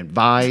we have been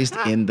advised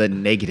in the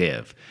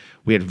negative.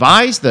 We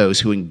advise those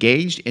who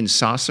engaged in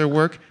saucer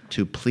work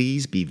to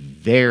please be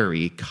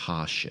very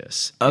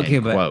cautious. Okay,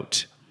 end but...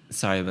 quote.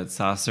 Sorry, but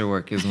saucer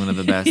work is one of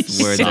the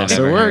best words I've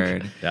Saucer ever work.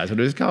 heard. That's what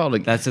it was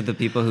called. That's what the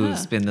people who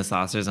spin the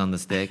saucers on the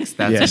sticks,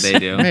 that's what they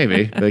do.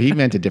 Maybe, but he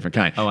meant a different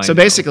kind. Oh, I so know.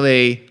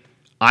 Basically,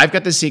 I've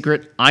got the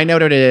secret. I know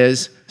what it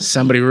is.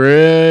 Somebody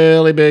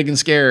really big and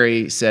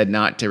scary said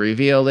not to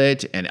reveal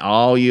it, and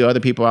all you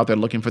other people out there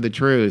looking for the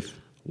truth,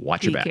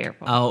 watch your back. Be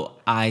careful. Oh,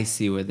 I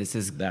see where this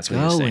is That's what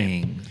you're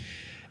saying. going.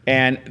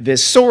 And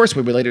this source,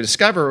 we would later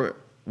discover,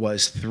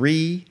 was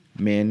 3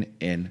 men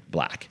in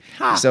black.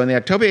 So in the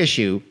October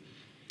issue,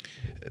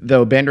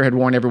 though Bender had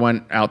warned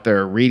everyone out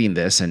there reading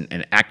this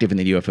and active in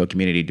the UFO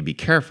community to be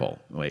careful.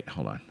 Wait,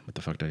 hold on. What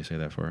the fuck did I say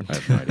that for? I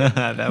have no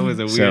idea. That was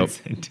a weird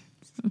sentence.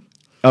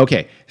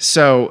 Okay,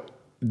 so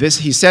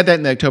he said that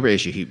in the October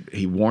issue.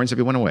 He warns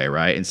everyone away,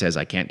 right, and says,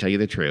 I can't tell you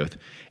the truth.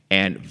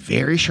 And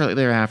very shortly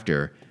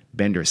thereafter,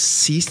 Bender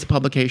ceased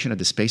publication of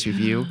the Space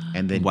Review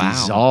and then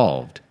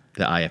dissolved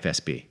the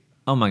IFSB.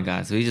 Oh my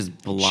God, so he just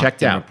blocked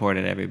Checked and out.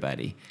 reported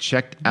everybody.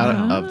 Checked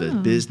out of the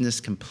business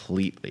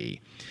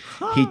completely.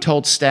 He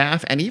told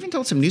staff and even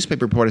told some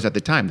newspaper reporters at the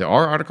time. There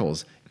are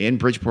articles in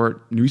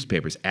Bridgeport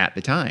newspapers at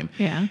the time.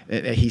 Yeah.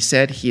 He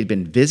said he had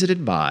been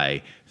visited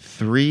by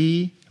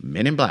 3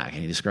 men in black,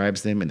 and he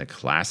describes them in the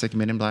classic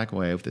Men in Black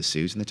way with the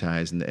suits and the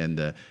ties and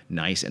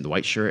the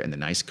white shirt and the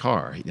nice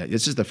car.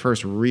 This is the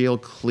first real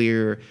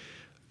clear,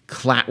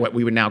 what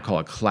we would now call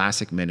a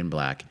classic Men in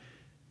Black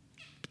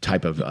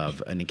type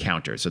of an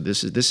encounter. So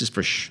this is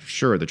for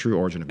sure the true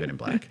origin of Men in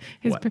Black.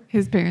 What?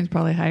 His parents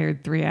probably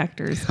hired 3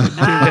 actors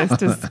to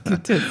do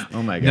this.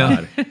 Oh my No,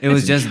 God! it was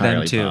It's just them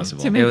entirely too.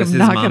 possible. To make It was him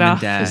his knock mom it and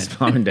off. dad. His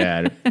mom and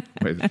dad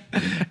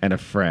and a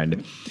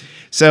friend.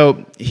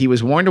 So he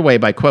was warned away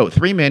by, quote,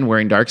 3 men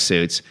wearing dark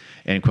suits,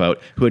 end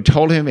quote, who had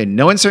told him in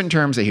no uncertain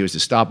terms that he was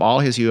to stop all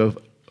his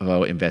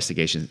UFO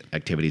investigation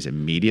activities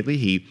immediately.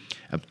 He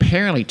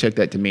apparently took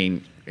that to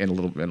mean in a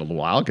little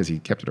while because he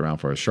kept it around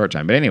for a short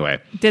time. But anyway,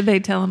 Did they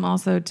tell him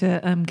also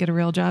to get a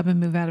real job and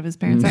move out of his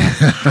parents'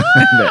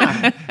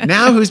 house?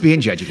 now who's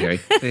being judgy, Terry?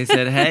 They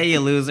said, "Hey, you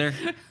loser."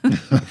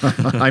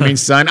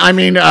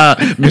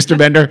 Mr.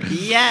 Bender.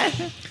 Yeah.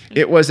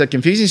 It was a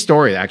confusing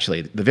story,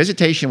 actually. The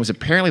visitation was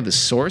apparently the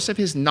source of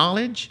his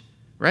knowledge,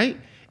 right?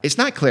 It's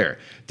not clear.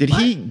 Did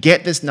he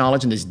get this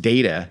knowledge and this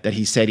data that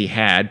he said he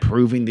had,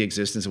 proving the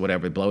existence of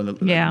whatever,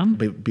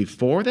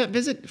 before that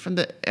visit from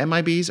the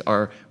MIBs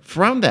or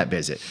from that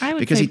visit? I would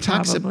because say he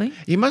talks probably.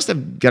 he must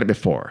have got it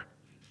before.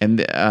 And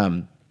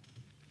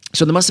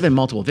so there must have been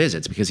multiple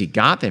visits because he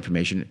got the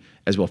information,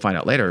 as we'll find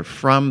out later,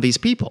 from these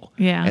people.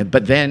 Yeah.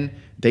 But then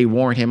they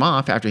warn him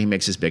off after he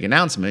makes this big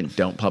announcement,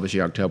 don't publish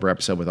the October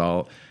episode with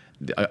all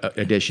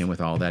edition with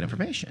all that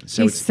information.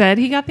 So He it's, said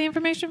he got the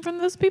information from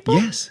those people?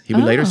 yes, he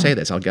would later Oh. say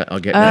this. I'll get that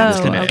in Oh,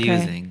 just a minute. okay.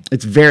 Confusing.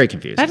 It's very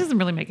confusing. That doesn't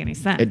really make any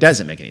sense. It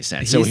doesn't make any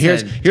sense. So He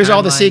here's said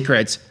all the timeline.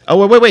 secrets.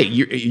 Oh wait!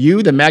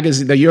 You the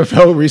magazine, the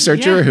UFO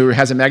researcher Yeah. who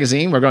has a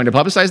magazine. We're going to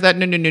publicize that?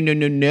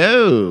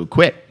 No!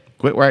 Quit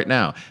right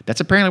now.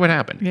 That's apparently what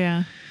happened.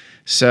 Yeah.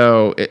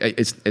 So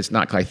it's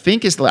not clear. I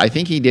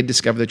think he did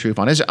discover the truth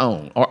on his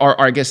own, or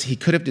I guess he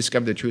could have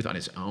discovered the truth on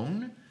his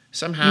own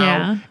somehow.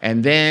 Yeah.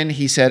 And then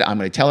he said, "I'm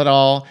going to tell it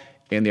all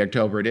in the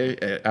October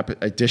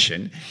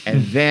edition,"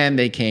 and then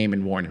they came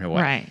and warned him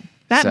away. Right.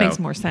 That makes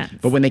more sense.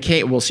 But when they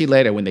came, we'll see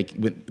later when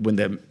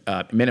the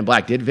Men in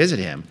Black did visit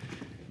him,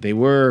 they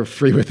were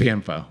free with the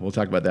info. We'll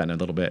talk about that in a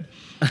little bit.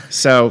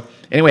 So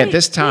anyway, at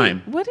this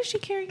time, Wait, what is she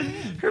carrying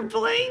around? Her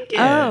blanket.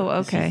 Oh,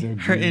 okay.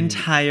 Her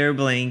entire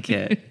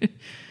blanket.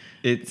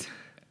 It's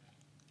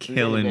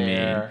killing me.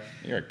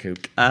 You're a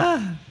kook.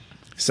 Ah,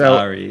 So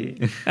sorry.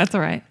 That's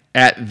all right.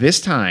 at this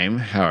time,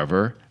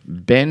 however,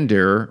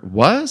 Bender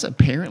was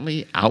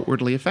apparently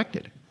outwardly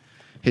affected.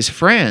 His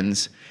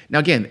friends, now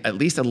again, at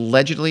least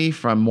allegedly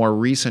from more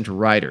recent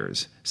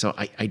writers. So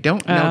I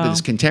don't know that it's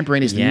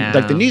contemporaneous. Yeah.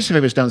 Like the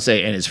newspapers don't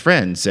say, and his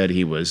friend said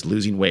he was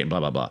losing weight and blah,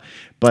 blah, blah.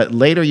 But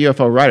later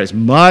UFO writers,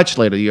 much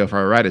later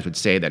UFO writers would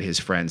say that his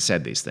friends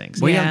said these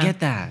things. Where Yeah. y'all get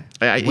that?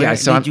 Yeah, Where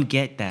so did you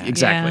get that?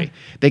 Exactly. Yeah.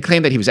 They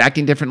claimed that he was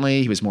acting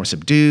differently. He was more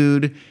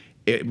subdued.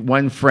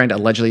 One friend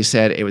allegedly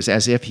said it was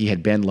as if he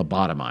had been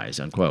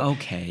lobotomized, unquote.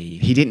 Okay.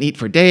 He didn't eat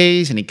for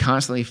days, and he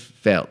constantly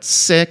felt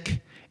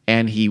sick,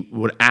 and he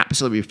would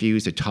absolutely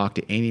refuse to talk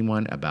to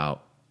anyone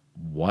about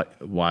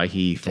why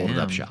he folded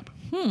up Damn. shop.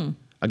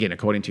 Again,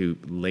 according to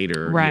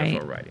later Right.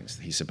 UFO writings,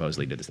 he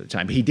supposedly did this at the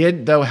time. He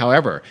did, though,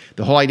 however,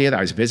 the whole idea that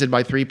I was visited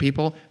by 3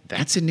 people,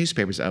 that's in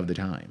newspapers of the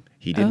time.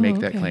 He did Oh, make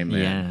that okay. claim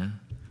then.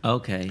 Yeah.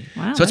 Okay.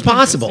 Wow. So it's that's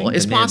possible. interesting.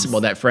 It's The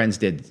possible Nibs. that friends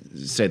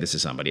did say this to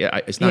somebody.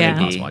 It's not Yeah.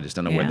 impossible. I just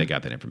don't know where Yeah. they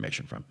got that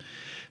information from.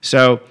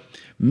 So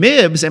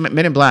MIBs and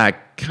Men in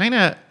Black kind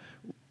of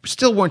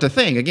still weren't a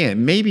thing.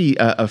 Again, maybe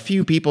a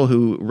few people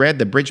who read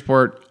the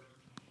Bridgeport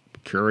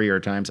Courier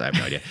Times, I have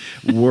no idea,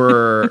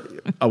 were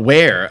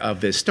aware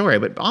of this story,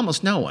 but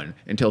almost no one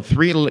until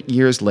 3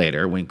 years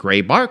later when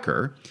Gray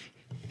Barker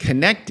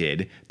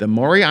connected the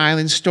Maury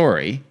Island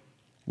story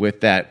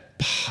with that,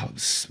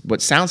 what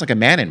sounds like a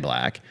man in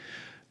black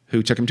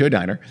who took him to a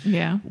diner,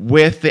 Yeah.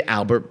 with the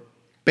Albert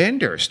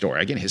Bender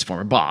story. Again, his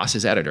former boss,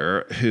 his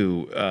editor,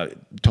 who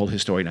told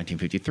his story in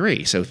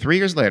 1953. So 3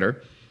 years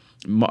later,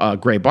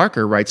 Gray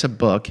Barker writes a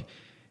book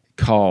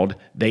called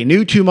 "They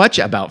Knew Too Much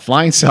About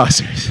Flying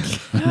Saucers."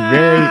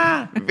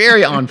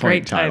 very on point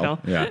Great title.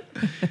 title. Yeah,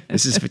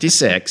 this is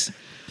 56.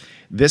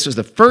 This was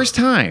the first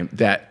time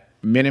that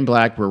Men in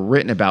Black were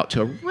written about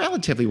to a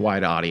relatively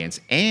wide audience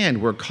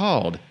and were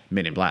called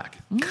Men in Black.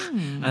 I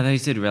thought you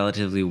said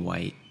relatively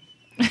white.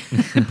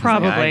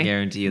 Probably. Yeah, I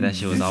guarantee you that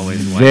shit was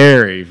always white.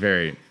 Very,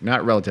 very,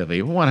 not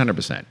relatively,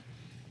 100%.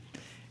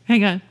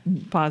 Hang on.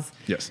 Pause.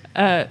 Yes.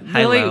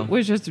 Lily Lo.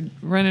 was just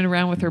running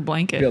around with her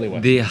blanket,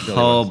 The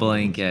whole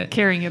blanket.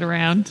 carrying it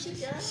around.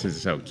 This is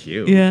so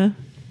cute. Yeah.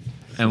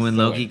 And when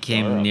Loki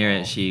came near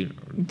it, she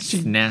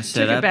snatched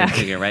took it it up back. and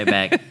took it right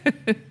back.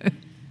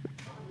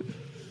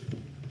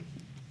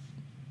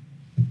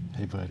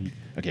 Hey, buddy.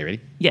 Okay, ready?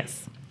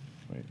 Yes.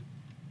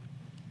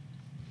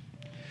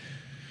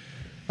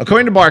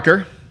 According to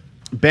Barker,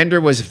 Bender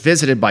was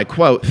visited by,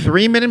 quote,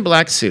 3 men in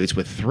black suits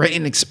with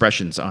threatening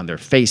expressions on their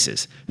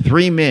faces.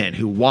 3 men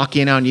who walk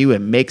in on you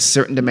and make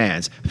certain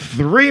demands.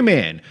 3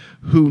 men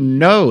who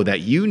know that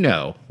you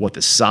know what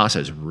the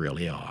saucers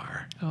really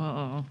are.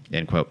 Oh.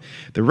 End quote.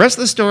 The rest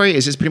of the story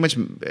is just pretty much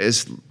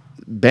is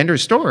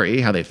Bender's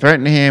story, how they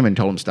threatened him and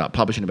told him to stop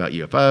publishing about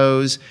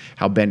UFOs,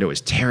 how Bender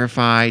was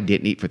terrified,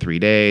 didn't eat for 3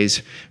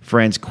 days.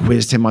 Friends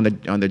quizzed him on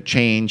the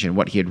change and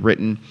what he had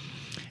written,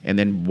 and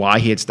then why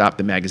he had stopped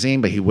the magazine,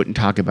 but he wouldn't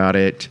talk about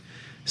it.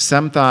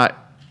 Some thought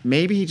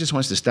maybe he just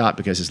wants to stop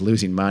because it's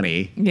losing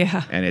money.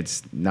 Yeah. And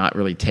it's not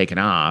really taken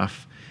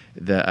off.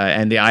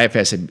 And the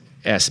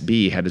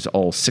IFSB had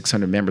all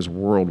 600 members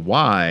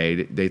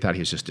worldwide. They thought he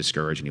was just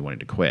discouraged and he wanted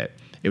to quit.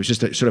 It was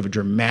just sort of a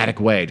dramatic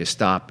way to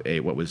stop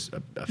what was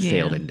a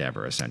failed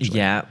endeavor, essentially.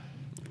 Yeah.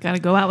 Got to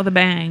go out with a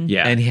bang.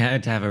 Yeah. And he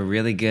had to have a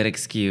really good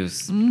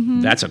excuse.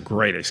 That's a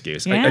great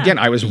excuse. Yeah. Again,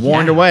 I was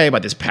warned away by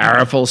this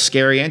powerful,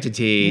 scary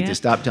entity Yeah. to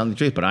stop telling the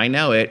truth, but I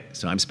know it,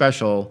 so I'm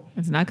special.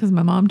 It's not because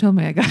my mom told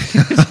me I got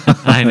it.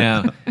 I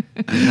know.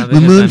 It's not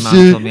because my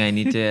mom told me I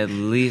need to at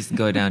least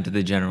go down to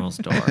the general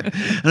store.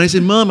 And I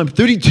said, Mom, I'm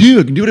 32.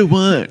 I can do what I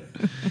want.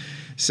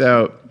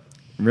 So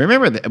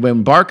remember that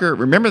when Barker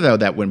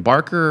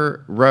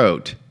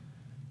wrote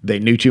They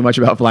Knew Too Much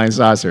About Flying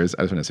Saucers,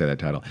 I was going to say that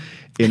title,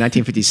 in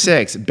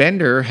 1956,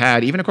 Bender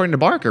had, even according to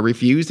Barker,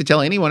 refused to tell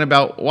anyone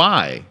about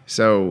why.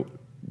 So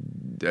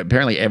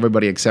apparently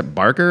everybody except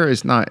Barker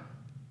is not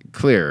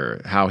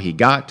clear how he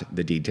got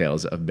the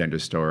details of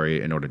Bender's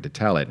story in order to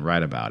tell it and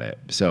write about it.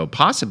 So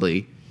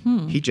possibly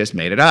he just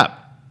made it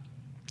up.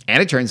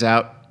 And it turns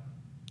out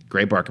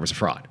Gray Barker was a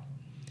fraud.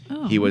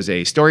 Oh. He was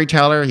a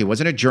storyteller. He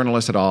wasn't a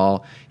journalist at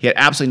all. He had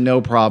absolutely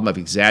no problem of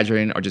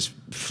exaggerating or just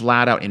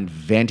flat out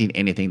inventing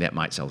anything that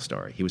might sell a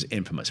story. He was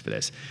infamous for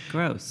this.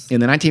 Gross.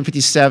 In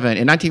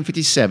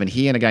 1957,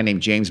 he and a guy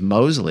named James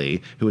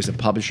Mosley, who was the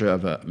publisher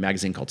of a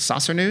magazine called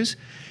Saucer News,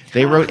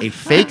 they wrote a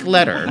fake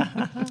letter.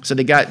 So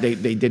they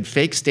did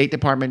fake State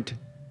Department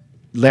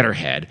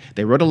letterhead.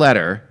 They wrote a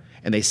letter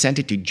and they sent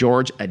it to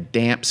George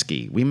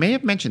Adamski. We may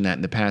have mentioned that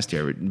in the past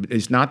here.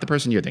 It's not the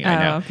person you're thinking.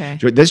 I know. Okay.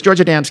 This George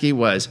Adamski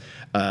was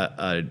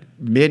a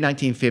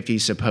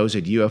mid-1950s supposed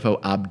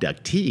UFO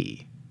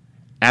abductee.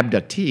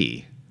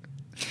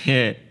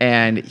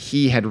 And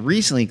he had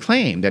recently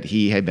claimed that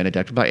he had been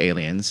abducted by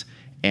aliens,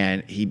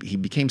 and he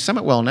became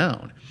somewhat well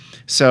known.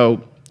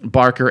 So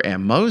Barker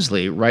and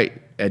Mosley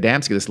write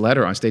Adamski this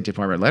letter on State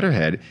Department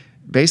letterhead,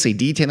 basically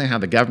detailing how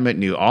the government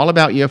knew all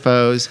about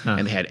UFOs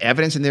and they had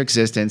evidence in their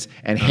existence,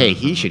 and hey,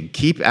 he should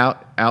keep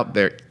out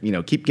there,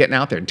 keep getting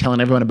out there and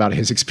telling everyone about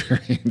his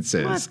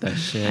experiences. What the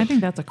shit? I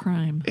think that's a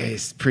crime.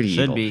 It's pretty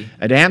Should evil. be.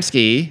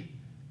 Adamski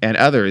and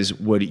others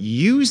would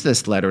use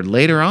this letter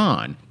later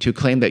on to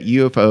claim that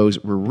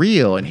UFOs were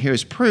real, and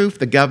here's proof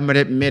the government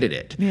admitted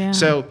it. Yeah.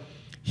 So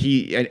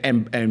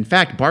and in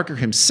fact, Barker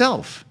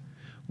himself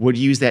would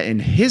use that in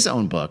his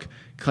own book,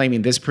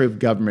 claiming this proved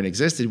government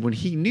existed when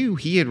he knew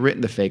he had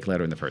written the fake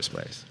letter in the first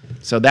place.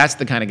 So that's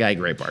the kind of guy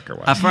Gray Barker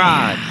was. A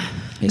fraud.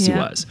 Yes, he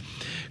Yeah. was.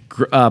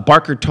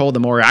 Barker told the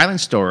Maury Island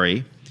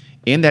story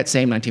in that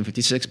same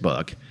 1956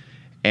 book,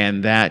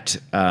 and that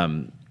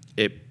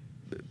it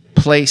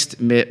placed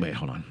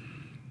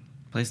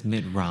Place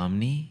Mitt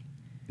Romney?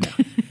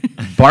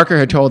 Barker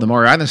had told the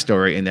Maury Island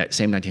story in that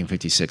same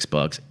 1956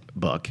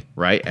 book,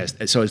 right?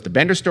 So it's the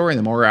Bender story and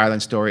the Maury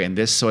Island story, and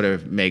this sort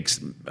of makes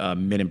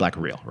Men in Black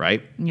real,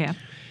 right? Yeah.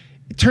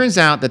 It turns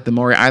out that the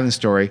Maury Island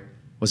story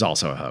was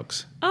also a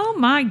hoax. Oh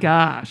my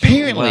gosh.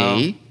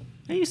 Apparently,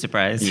 Are you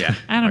surprised? yeah.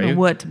 I don't Are know you?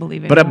 what to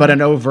believe in. But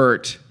an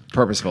overt,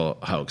 purposeful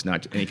hoax,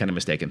 not any kind of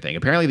mistaken thing.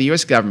 Apparently, the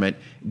U.S. government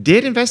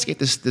did investigate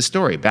this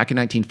story back in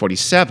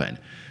 1947.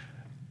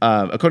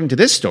 According to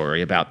this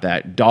story about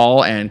that,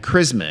 Dahl and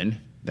Chrisman,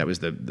 that was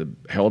the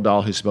Harold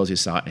Dahl who supposedly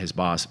saw his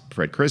boss,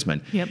 Fred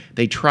Chrisman, Yep.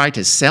 they tried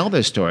to sell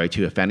their story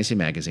to a fantasy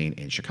magazine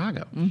in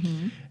Chicago.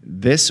 Mm-hmm.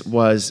 This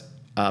was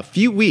a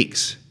few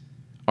weeks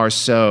or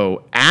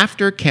so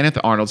after Kenneth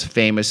Arnold's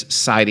famous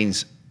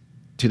sightings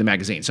to the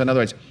magazine. So in other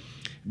words,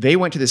 they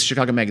went to this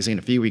Chicago magazine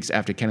a few weeks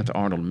after Kenneth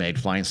Arnold made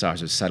flying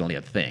saucers suddenly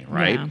a thing,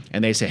 right? Yeah.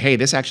 And they say, hey,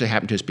 this actually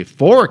happened to us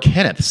before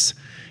Kenneth's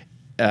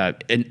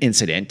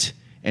incident,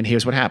 and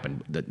here's what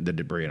happened, the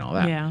debris and all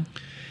that. Yeah.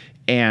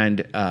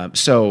 And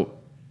so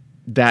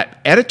that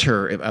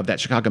editor of that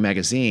Chicago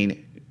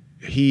magazine,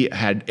 he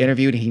had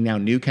interviewed, and he now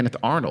knew Kenneth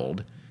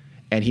Arnold,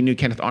 and he knew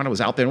Kenneth Arnold was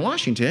out there in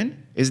Washington.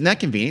 Isn't that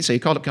convenient? So he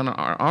called up Kenneth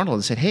Arnold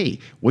and said, hey,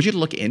 would you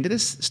look into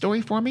this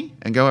story for me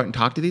and go out and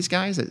talk to these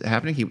guys that's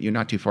happening? You're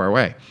not too far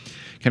away.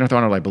 Kenneth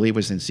Arnold, I believe,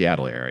 was in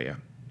Seattle area.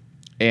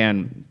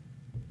 And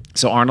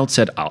so Arnold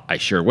said, I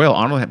sure will.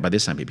 Arnold had, by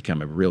this time, he'd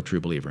become a real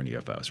true believer in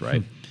UFOs,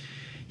 right?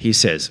 He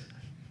says,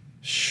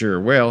 sure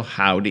will.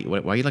 Howdy. Why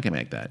are you looking at me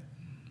like that?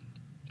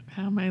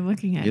 How am I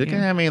looking at You're you?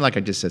 looking at me like I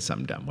just said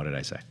something dumb. What did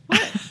I say?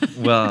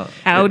 Well,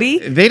 Howdy?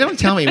 They don't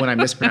tell me when I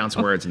mispronounce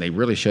words, and they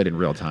really should in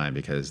real time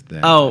because then.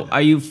 oh,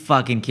 are you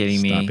fucking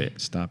kidding me?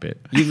 Stop it.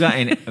 You've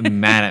gotten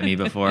mad at me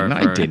before No,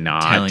 I for did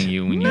not. telling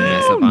you when you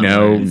mess up on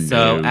No, words.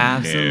 So no,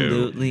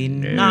 absolutely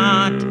no.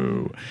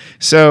 not.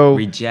 So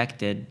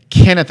Rejected.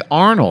 Kenneth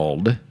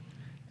Arnold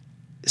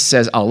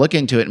says, I'll look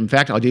into it. In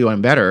fact, I'll do one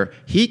better.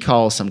 He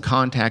calls some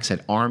contacts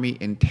at Army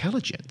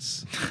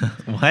Intelligence.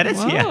 Why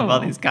does he have all Whoa.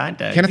 these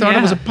contacts? Kenneth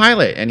Arnold was a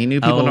pilot, and he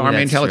knew people in the Army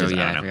that's Intelligence. true.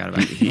 Yeah, I I don't know. forgot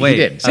about it. He Wait,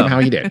 did. Somehow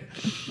he did.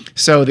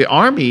 So the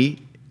Army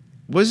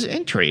was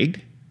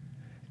intrigued,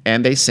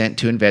 and they sent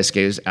two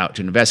investigators out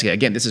to investigate.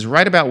 Again, this is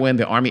right about when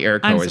the Army Air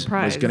I'm Corps was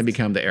surprised. going to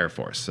become the Air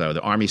Force. So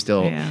the Army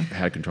still Yeah.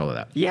 had control of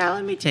that. Yeah,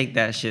 let me take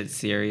that shit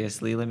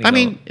seriously. Let me. I go.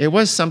 mean, it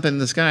was something in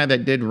the sky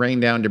that did rain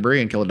down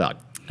debris and kill a dog.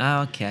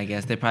 Oh, okay. I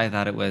guess they probably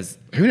thought it was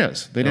Who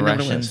knows? They the didn't have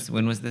a Russians. list.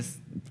 When was this?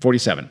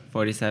 47.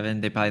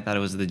 47. They probably thought it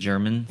was the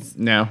Germans.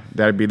 No,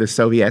 that would be the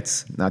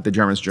Soviets, not the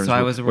Germans. Germans So I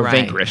were, was were right.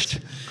 vanquished.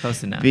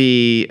 Close enough.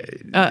 The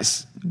what?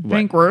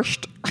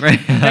 Vanquished.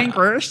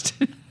 Vanquished.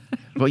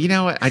 Well, you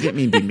know what? I didn't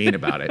mean to be mean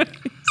about it.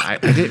 I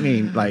didn't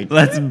mean like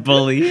Let's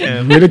bully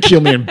him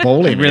ridicule me and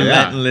bully me. Yeah.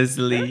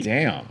 relentlessly.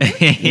 Damn.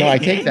 No, I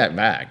take that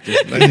back.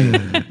 Just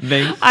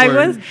like,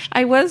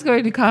 I was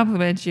going to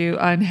compliment you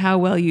on how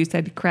well you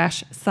said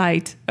crash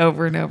site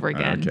over and over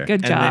again. Okay.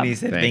 Good And job. then he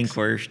said Thanks.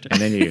 Bankwurst. and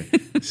then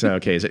you. So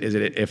okay, is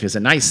it if it's a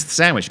nice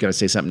sandwich, you got to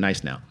say something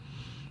nice now.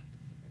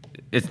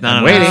 It's not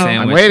I'm a waiting.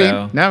 sandwich, I'm waiting.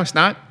 though. No, it's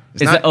not.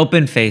 It's not. an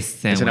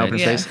open-faced sandwich. It's an open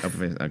Yeah. face. Open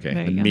face. Okay.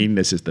 There The you go.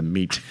 meanness is the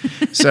meat.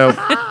 So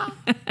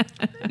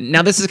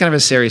now this is kind of a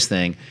serious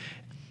thing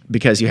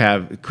because you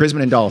have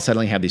Crisman and Dahl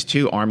suddenly have these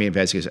two Army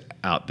investigators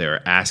out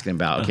there asking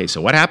about, okay, so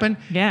what happened?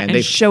 Yeah, and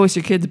they show us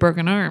your kid's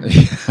broken arm.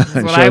 That's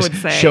what I would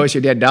say. Show us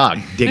your dead dog.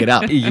 Dig it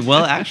up.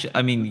 Well, actually,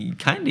 I mean,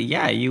 kind of,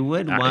 yeah. You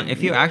would want,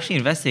 if you're actually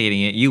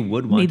investigating it, you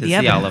would want Need to the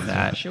see all evidence. of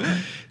that. Sure.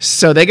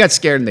 So they got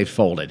scared and they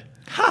folded.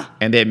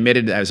 And they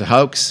admitted that it was a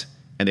hoax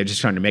and they're just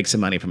trying to make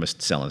some money from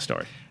selling the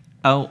story.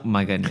 Oh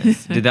my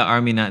goodness! Did the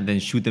army not then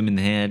shoot them in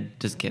the head?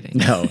 Just kidding.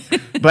 No.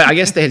 But I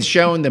guess they had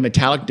shown the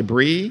metallic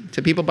debris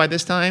to people by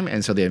this time.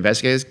 And so the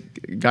investigators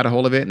got a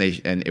hold of it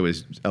and it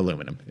was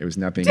aluminum. It was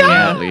nothing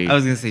remotely. I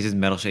was gonna say just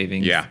metal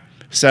shavings. Yeah.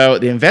 So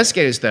the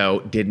investigators,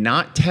 though, did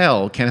not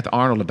tell Kenneth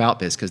Arnold about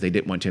this because they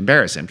didn't want to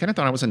embarrass him. Kenneth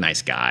Arnold was a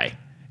nice guy.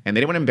 And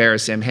they didn't want to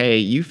embarrass him. Hey,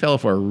 you fell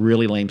for a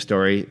really lame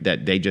story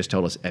that they just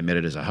told us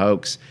admitted as a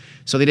hoax.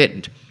 So they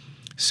didn't.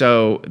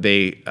 So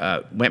they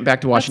went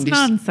back to That's Washington,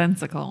 D.C.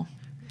 nonsensical.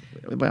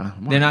 Well,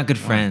 They're not good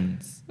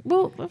friends.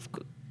 Well,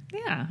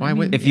 yeah. Why I mean,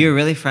 would- If you're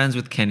really friends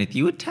with Kenneth,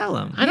 you would tell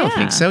him. I don't Yeah.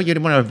 think so. You'd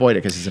want to avoid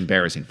it because it's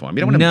embarrassing for him.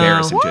 You don't want to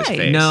embarrass him to his Why?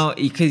 face. No,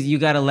 because you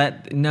gotta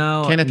let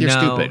no. Kenneth, you're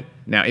no, stupid.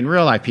 Now, in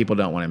real life, people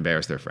don't want to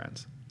embarrass their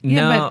friends.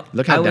 Yeah, No,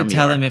 Look how I dumb would you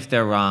tell are. them if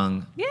they're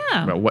wrong.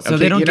 Yeah. But what, So okay,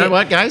 they don't you know get-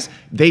 what, guys?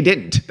 They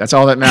didn't. That's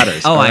all that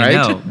matters. Oh, all I right?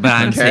 know, but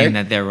I'm Okay? saying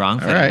that they're wrong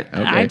for All right.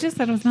 that. Okay. I just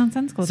said it was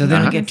nonsensical. So they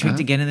don't Uh-huh. get tricked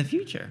again in the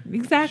future.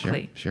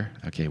 Exactly. Sure.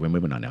 Okay, we're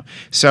moving on now.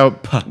 So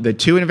the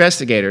two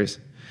investigators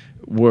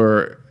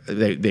were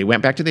they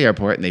went back to the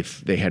airport and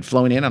they had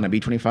flown in on a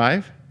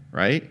B-25,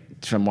 right,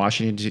 from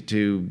Washington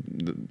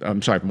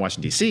from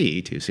Washington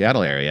D.C. to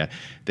Seattle area.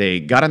 They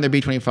got on their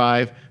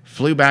B-25,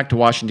 flew back to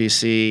Washington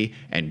D.C.,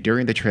 and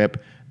during the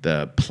trip,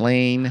 the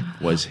plane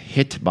was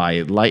hit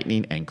by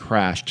lightning and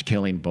crashed,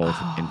 killing both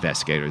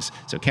investigators.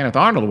 So Kenneth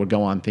Arnold would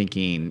go on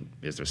thinking,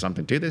 "Is there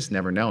something to this?"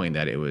 Never knowing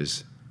that it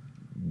was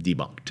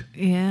debunked.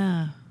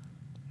 Yeah.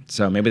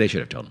 So maybe they should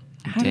have told him.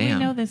 How do Damn.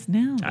 we know this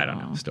now? I don't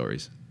though? know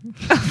stories.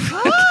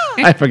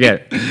 I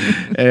forget.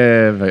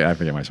 I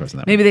forget my source on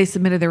that. Maybe they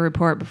submitted their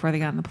report before they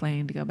got on the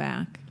plane to go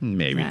back.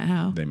 Maybe Is that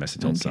how? they must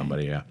have told Okay.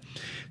 somebody. Yeah.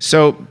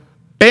 So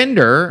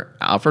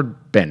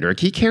Alfred Bender,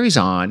 he carries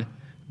on,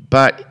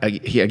 but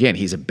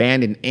he's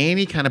abandoned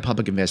any kind of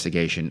public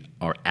investigation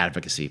or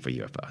advocacy for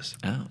UFOs.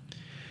 Oh.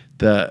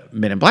 The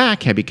Men in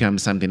Black had become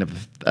something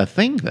of a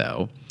thing,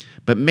 though,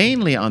 but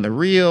mainly on the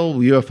real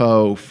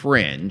UFO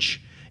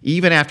fringe.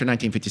 Even after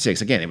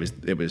 1956, again,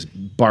 it was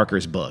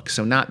Barker's book,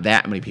 so not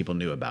that many people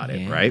knew about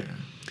it, Yeah. right?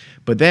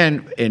 But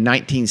then in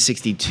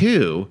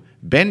 1962,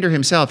 Bender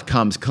himself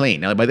comes clean.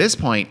 Now, by this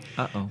point,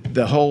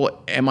 the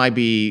whole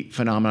MIB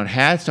phenomenon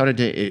had started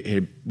to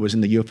it was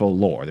in the UFO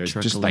lore. There's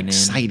just Trickling like in.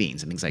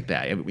 sightings and things like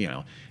that.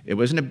 It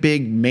wasn't a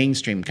big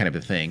mainstream kind of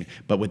a thing,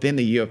 but within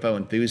the UFO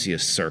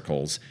enthusiast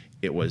circles,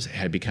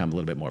 had become a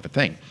little bit more of a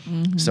thing.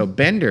 So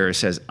Bender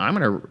says, "I'm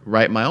going to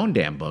write my own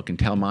damn book and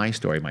tell my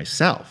story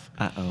myself."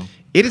 Uh-oh.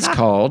 It is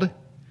called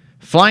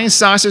 "Flying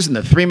Saucers and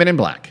the Three Men in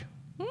Black."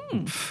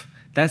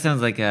 That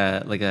sounds like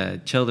a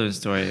children's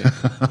story.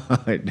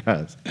 It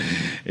does.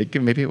 It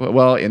can maybe.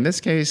 Well, in this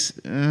case,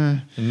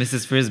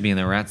 Mrs. Frisbee and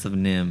the Rats of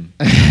Nim,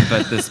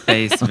 but the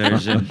space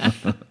version.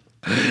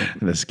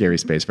 the scary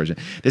space version.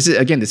 This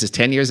is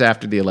 10 years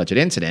after the alleged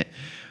incident.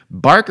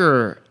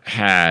 Barker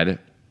had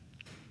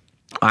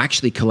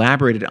actually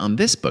collaborated on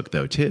this book,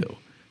 though, too.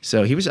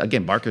 So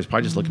Barker's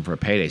probably just looking for a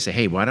payday. Say,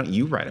 hey, why don't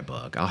you write a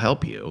book? I'll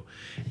help you,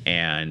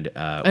 and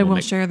we'll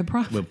share the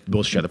profit.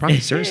 We'll share the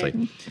profit.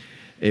 Seriously,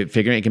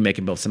 figuring it can make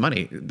him both some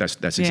money. That's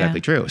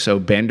exactly true. So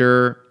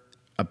Bender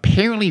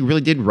apparently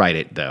really did write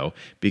it, though,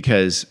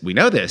 because we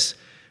know this.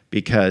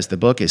 Because the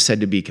book is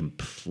said to be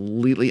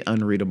completely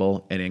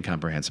unreadable and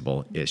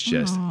incomprehensible. It's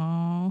just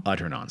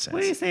utter nonsense. What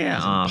do you say? It's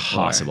Aw,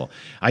 impossible.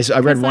 I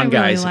read one I really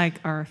guy's.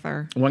 like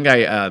Arthur. One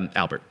guy,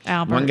 Albert.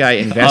 Albert. One guy Oh,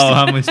 invested.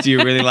 how much do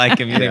you really like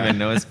him? You don't even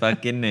know his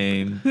fucking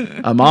name.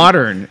 A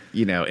modern,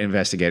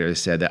 investigator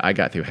said that I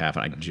got through half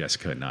and I just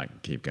could not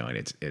keep going.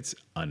 It's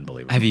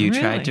unbelievable. Have you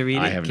Really? tried to read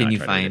it? I have Can not you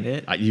tried to find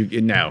read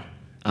it? No.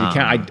 You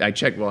can't. I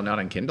checked. Well, not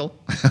on Kindle.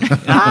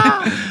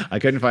 I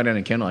couldn't find it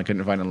on Kindle. I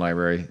couldn't find it in the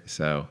library.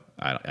 So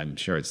I'm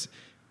sure it's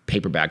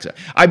paperbacks.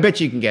 I bet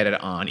you can get it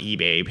on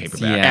eBay,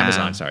 paperback,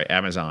 Yeah.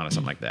 Amazon or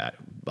something like that.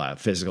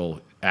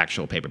 Physical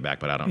actual paperback,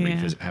 but I don't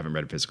haven't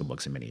read physical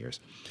books in many years.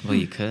 Well,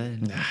 you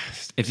could.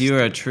 If you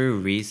were a true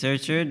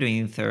researcher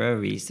doing thorough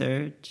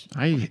research.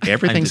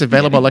 Everything's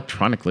available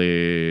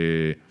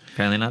electronically.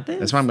 Apparently not this.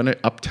 That's why I'm going to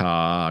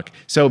uptalk.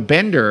 So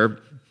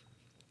Bender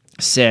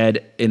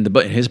said in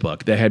his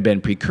book there had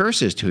been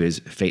precursors to his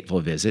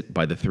fateful visit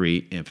by the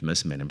three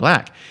infamous men in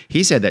black.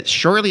 He said that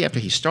shortly after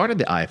he started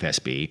the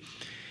IFSB,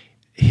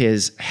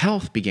 his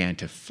health began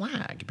to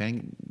flag,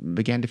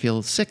 began to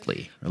feel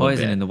sickly.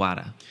 Poison in the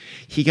water.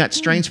 He got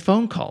strange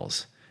phone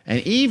calls and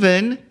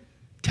even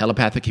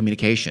telepathic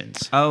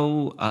communications.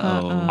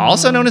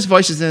 Also known as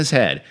voices in his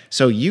head.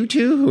 So you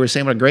two who were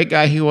saying what a great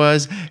guy he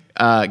was,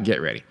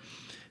 get ready.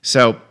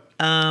 So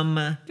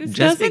This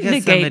doesn't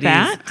negate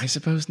that. I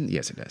suppose,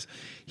 yes, it does.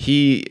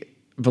 He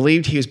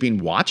believed he was being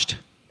watched,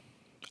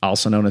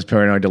 also known as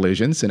paranoid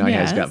delusions. So now he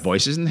has got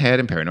voices in the head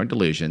and paranoid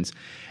delusions.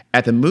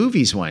 At the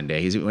movies one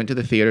day, he went to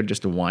the theater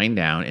just to wind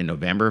down in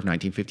November of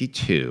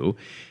 1952.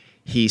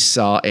 He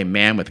saw a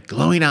man with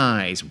glowing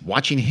eyes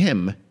watching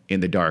him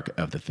in the dark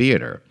of the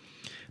theater.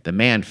 The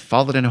man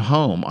followed him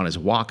home on his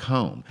walk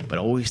home, but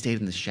always stayed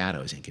in the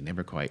shadows and could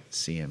never quite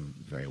see him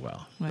very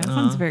well. Well, that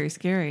sounds very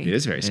scary. It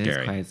is very scary. It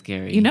is quite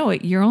scary. You know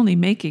what? You're only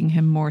making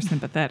him more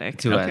sympathetic.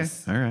 To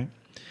us. All right.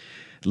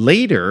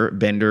 Later,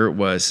 Bender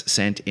was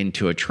sent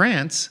into a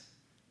trance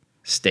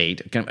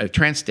state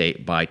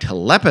by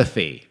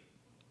telepathy.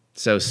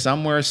 So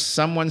someone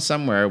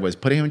somewhere was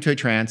putting him into a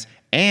trance,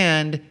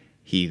 and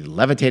he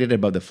levitated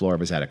above the floor of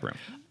his attic room.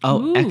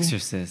 Oh,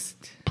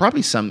 Exorcist.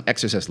 Probably some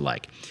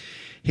exorcist-like.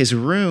 His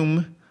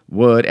room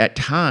would at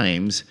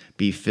times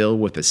be filled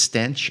with the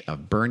stench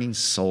of burning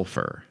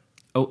sulfur.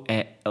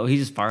 He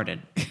just farted.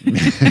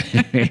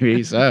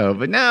 Maybe so,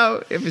 but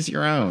no, if it's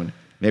your own.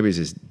 Maybe it's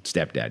his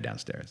stepdad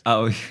downstairs.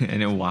 Oh,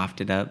 and it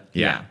wafted up?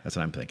 Yeah, that's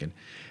what I'm thinking.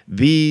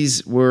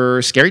 These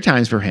were scary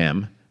times for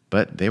him,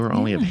 but they were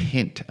only a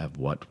hint of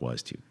what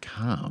was to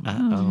come.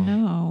 Oh,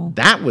 no.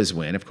 That was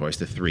when, of course,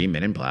 the three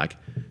men in black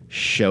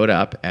showed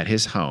up at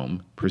his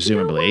home,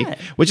 presumably,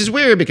 which is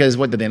weird because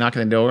did they knock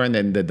on the door and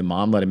then did the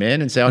mom let him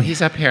in and say, oh,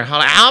 he's up here.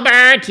 Hello,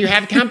 Albert, you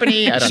have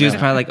company. She was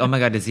probably like, oh my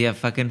God, does he have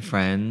fucking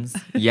friends?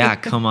 Yeah,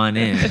 come on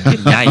in.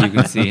 Yeah, you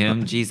can see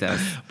him.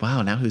 Jesus.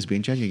 Wow, now who's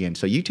being judgy again?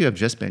 So you two have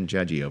just been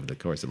judgy over the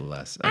course of the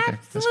last. Okay,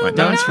 that's fine.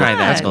 Don't try that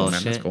That's cool,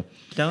 bullshit. man. That's cool.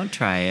 Don't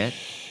try it.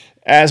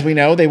 As we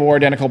know, they wore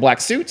identical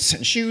black suits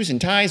and shoes and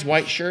ties,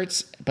 white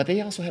shirts, but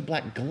they also had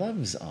black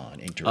gloves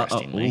on,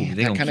 interestingly.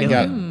 They that kind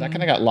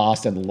of got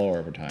lost in the lore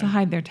over time. To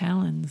hide their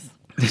talons.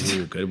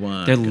 Ooh, good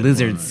one. They're good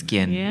lizard one.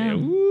 skin. Yeah.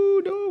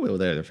 Ooh, no. Well,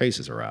 their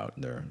faces are out.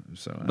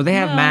 But they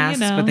have Well, masks,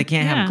 but they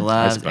can't have I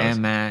gloves suppose.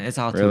 and masks. It's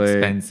all too Really?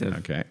 expensive.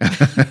 Okay.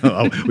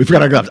 Oh, we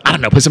forgot our gloves. I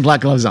don't know. Put some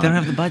black gloves on. They don't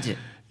have the budget.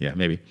 Yeah,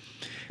 maybe.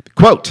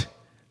 Quote,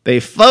 they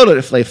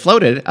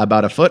floated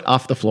about a foot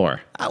off the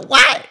floor.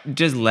 What?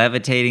 Just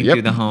levitating Yep.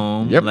 through the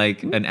home Yep.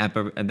 like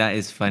an that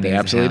is funny. They as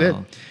absolutely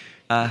hell.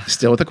 did.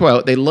 Still with the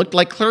quote, they looked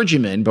like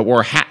clergymen, but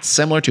wore hats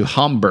similar to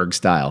Homburg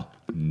style.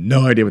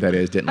 No idea what that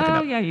is. Didn't look it Oh,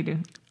 up. yeah, you do.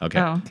 Okay.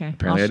 Oh, okay.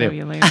 Apparently I'll I show do.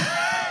 you later.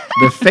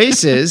 The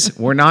faces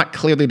were not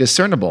clearly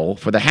discernible,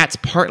 for the hats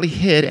partly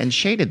hid and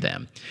shaded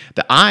them.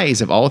 The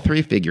eyes of all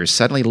three figures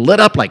suddenly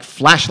lit up like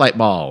flashlight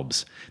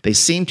bulbs. They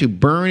seemed to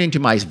burn into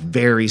my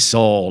very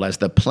soul as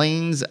the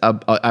pains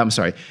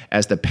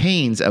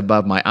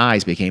above my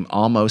eyes became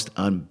almost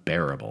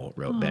unbearable,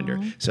 wrote Bender.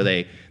 So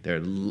they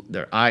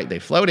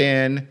float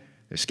in,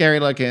 they're scary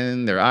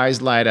looking, their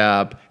eyes light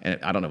up, and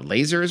I don't know,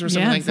 lasers or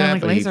something like that,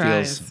 like but he laser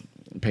feels eyes.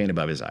 pain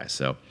above his eyes.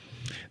 So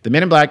the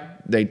men in black,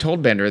 they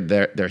told Bender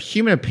their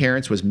human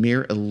appearance was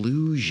mere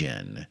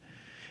illusion,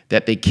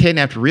 that they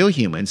kidnapped real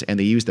humans and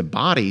they used the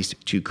bodies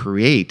to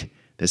create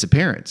this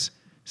appearance.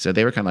 So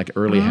they were kind of like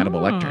early Hannibal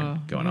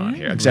Lecter going on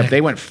here, except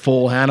they went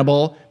full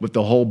Hannibal with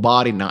the whole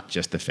body, not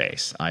just the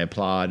face. I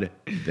applaud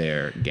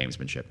their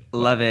gamesmanship.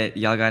 Love it.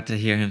 Y'all got to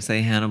hear him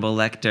say Hannibal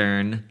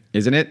Lecter.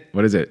 Isn't it?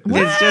 What is it? Is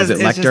it It's just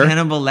Lecter?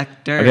 Hannibal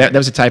Lecter. Okay, that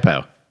was a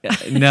typo.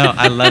 No,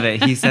 I love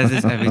it. He says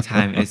this every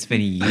time. It's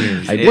been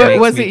years. I It did. What, makes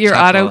was me it your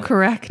chuckle.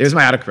 autocorrect? It was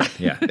my autocorrect.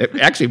 Yeah, it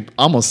actually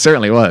almost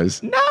certainly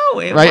was. No,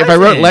 it Right? If I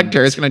wrote wasn't.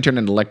 Lecter, it's going to turn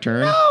into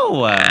Lectern.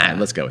 No.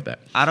 Let's go with that.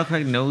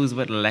 Autocorrect knows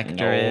what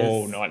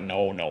Lecter is. No.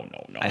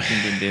 I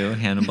think they do.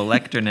 Hannibal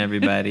Lecter and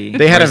everybody.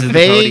 They had a versus the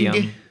vague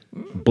podium.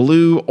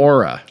 blue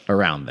aura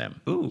around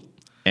them. Ooh.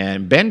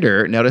 And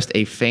Bender noticed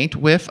a faint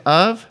whiff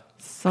of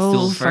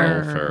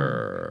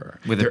Sulfur.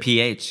 With a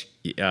PH.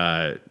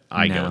 I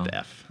go No. with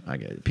F. I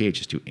get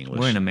PH is too English.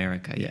 We're in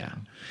America, yeah.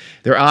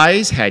 Their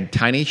eyes had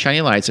tiny,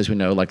 shiny lights, as we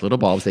know, like little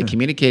bulbs. They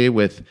communicated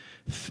with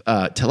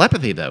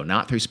telepathy, though,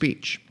 not through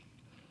speech.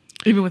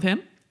 Even with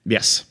him?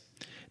 Yes.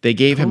 They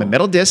gave him a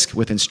metal disc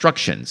with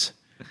instructions,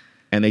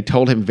 and they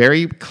told him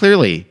very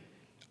clearly,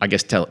 I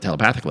guess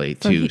telepathically,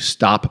 to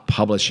stop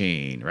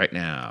publishing right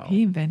now.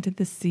 He invented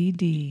the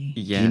CD.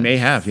 Yes. He may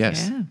have,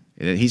 yes.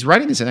 He's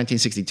writing this in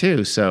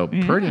 1962, so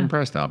pretty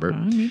impressed, Albert.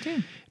 Me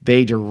too.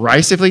 They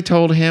derisively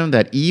told him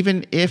that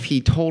even if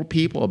he told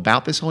people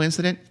about this whole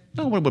incident,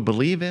 no one would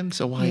believe him,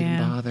 so why even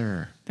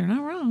bother? They're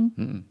not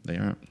wrong. They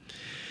aren't.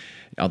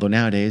 Although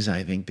nowadays,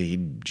 I think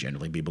they'd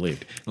generally be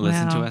believed.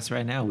 Listen to Wow. us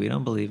right now. We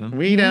don't believe him.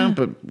 We don't,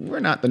 but we're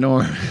not the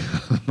norm.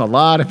 A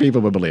lot of people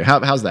would believe.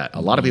 How's that?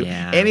 A lot of people.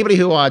 Yeah. Anybody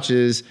who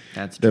watches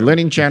That's the true.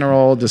 Learning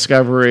Channel,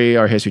 Discovery,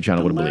 or History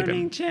Channel would believe him.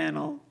 Learning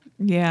Channel.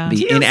 Yeah. The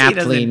TLC inaptly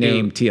doesn't do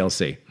named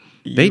TLC.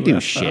 They do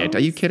UFOs. shit. Are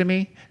you kidding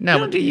me? They No,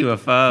 don't do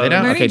UFO. they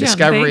don't. Learning Okay, Channel,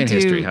 Discovery they and do-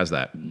 History. How's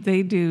that?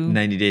 They do.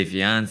 90 Day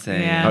Fiance.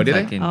 Yeah. Oh, do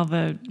they? fucking- All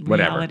the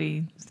Whatever.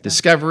 reality stuff.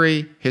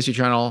 Discovery, History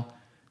Channel,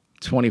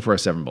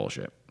 24/7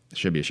 bullshit.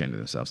 Should be ashamed of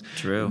themselves.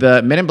 True.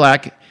 The Men in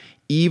Black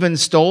even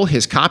stole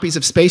his copies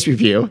of Space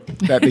Review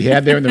that they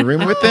had there in the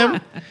room with them,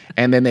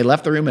 and then they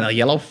left the room in a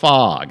yellow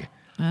fog.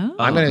 Oh.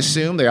 I'm going to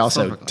assume they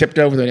also Silver- tipped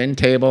over the end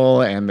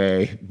table and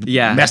they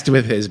Yeah. messed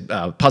with his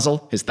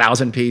puzzle, his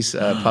 1,000-piece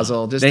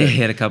puzzle. Just They to-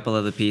 hit a couple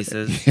of the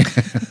pieces.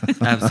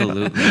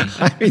 Absolutely.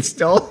 I mean,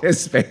 stole his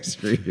Space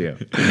Review.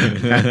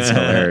 That's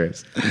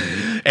hilarious.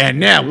 And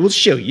now we'll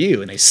show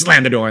you. And they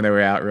slammed the door and they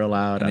were out real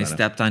loud. And I they don't know.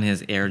 stepped on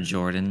his Air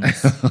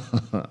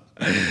Jordans.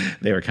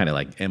 They were kind of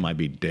like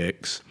MIB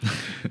dicks.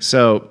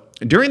 So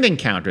during the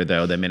encounter,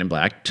 though, the Men in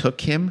Black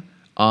took him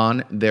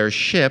on their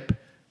ship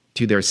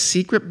to their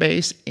secret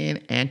base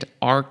in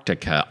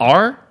Antarctica,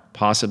 or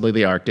possibly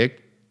the Arctic.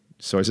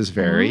 Sources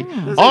vary.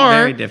 Those Or are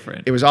very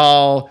different. it was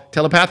all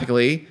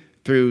telepathically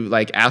through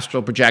like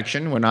astral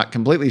projection. We're not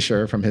completely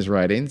sure from his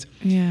writings.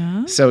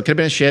 Yeah. So it could have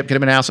been a ship, could have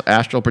been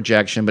astral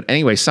projection, but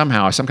anyway,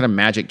 somehow, some kind of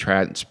magic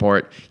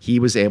transport, he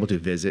was able to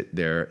visit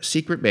their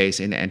secret base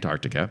in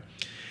Antarctica.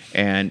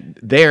 And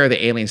there,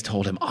 the aliens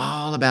told him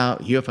all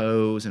about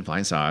UFOs and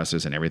flying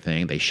saucers and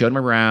everything. They showed him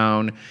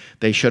around.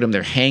 They showed him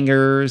their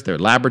hangars, their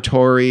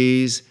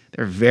laboratories.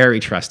 They're very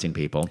trusting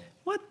people.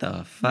 What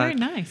the fuck? Very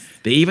nice.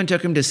 They even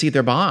took him to see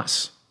their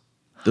boss.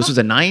 This was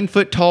a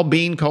 9-foot-tall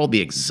being called the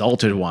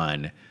Exalted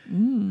One,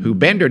 who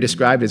Bender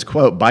described as,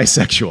 quote,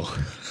 bisexual.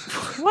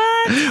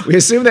 What? We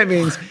assume that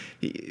means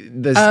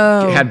this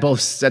Oh. had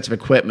both sets of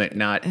equipment,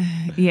 not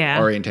Yeah.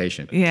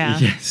 orientation. Yeah.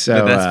 So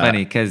but that's uh,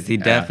 funny because he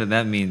definitely,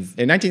 that means,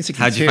 in 1962,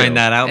 how'd you find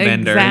that out,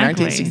 Bender?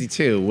 Exactly.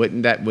 1962,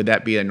 would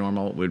that be a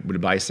normal? Would a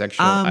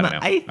bisexual? I don't know.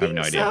 I think have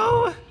no idea.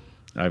 so.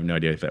 I have no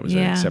idea if that was an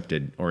Yeah.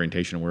 accepted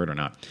orientation word or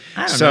not.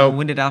 I don't so know.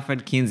 When did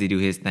Alfred Kinsey do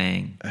his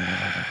thing?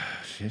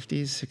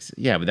 50s, 60s.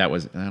 Yeah, but that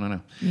was I don't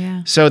know.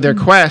 Yeah. So their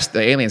quest,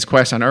 the aliens'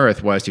 quest on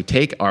Earth, was to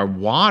take our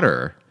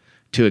water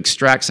to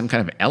extract some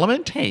kind of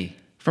element Hey,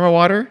 from our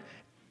water.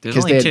 there's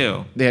 'Cause only they had,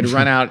 two. They had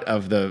run out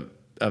of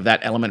that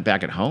element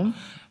back at home.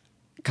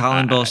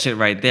 Calling bullshit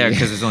right there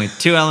because there's only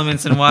two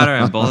elements in water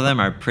and both of them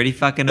are pretty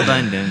fucking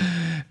abundant.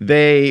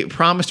 They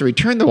promised to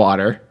return the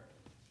water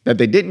that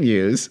they didn't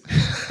use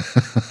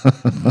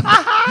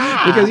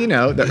because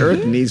the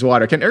Earth needs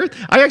water. Can Earth?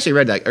 I actually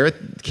read that Earth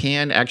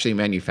can actually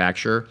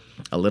manufacture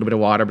a little bit of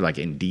water, but like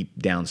in deep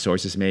down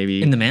sources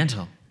maybe. In the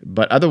mantle.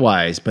 But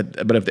otherwise, but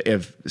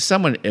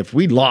if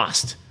we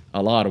lost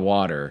a lot of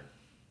water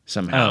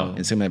somehow Oh.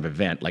 in some kind of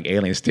event, like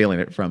aliens stealing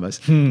it from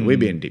us, we'd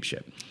be in deep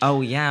shit.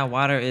 Oh, yeah.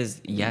 Water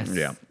is, yes.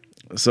 Yeah.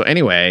 So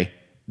anyway,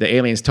 the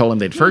aliens told them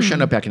they'd first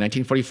shown up back in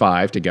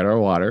 1945 to get our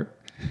water.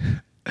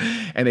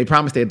 And they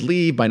promised they'd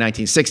leave by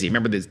 1960.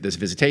 Remember, this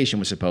visitation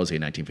was supposedly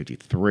in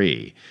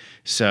 1953.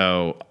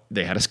 So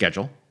they had a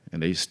schedule,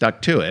 and they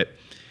stuck to it.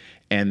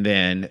 And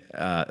then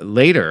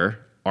later,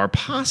 or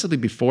possibly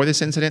before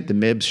this incident, the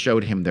MIBs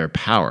showed him their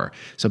power.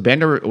 So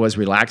Bender was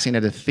relaxing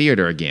at a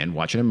theater again,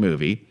 watching a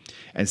movie,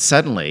 and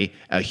suddenly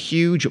a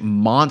huge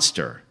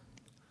monster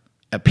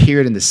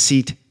appeared in the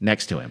seat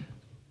next to him.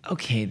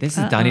 Okay, this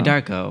is Donnie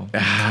Darko.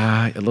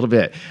 A little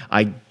bit.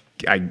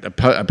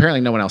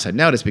 Apparently no one else had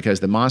noticed because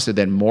the monster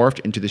then morphed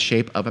into the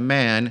shape of a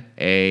man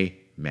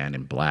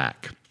in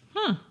black.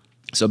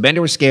 So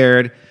Bender was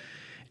scared,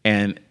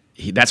 and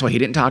that's why he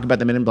didn't talk about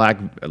the Men in Black,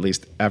 at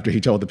least after he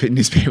told the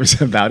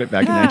newspapers about it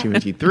back in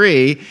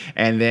 1953.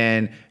 And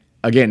then,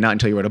 again, not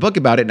until he wrote a book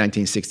about it in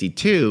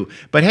 1962.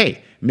 But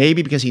hey,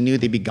 maybe because he knew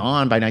they'd be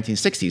gone by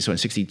 1960. So in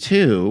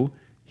 62,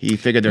 he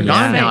figured they're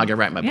gone now, I can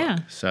write my Yeah.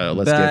 book. So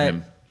let's give But-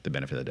 him the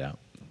benefit of the doubt.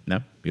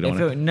 No? You don't If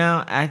want to?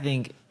 no, I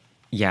think,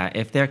 yeah,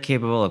 if they're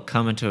capable of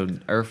coming to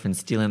Earth and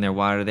stealing their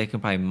water, they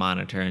can probably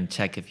monitor and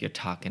check if you're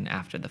talking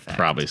after the fact.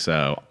 Probably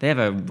so. They have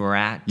a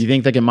rat. You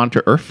think they can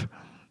monitor Earth?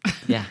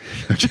 Yeah.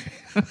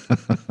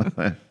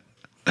 The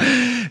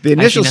I see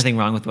initial nothing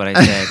wrong with what I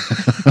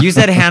said. You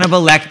said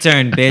Hannibal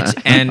Lecter, bitch,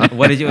 and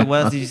what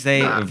else did you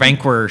say?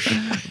 Vanquish.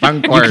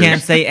 Vanquish. You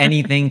can't say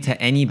anything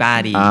to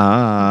anybody.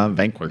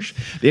 Vanquish.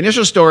 The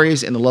initial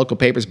stories in the local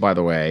papers, by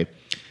the way,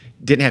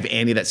 didn't have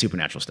any of that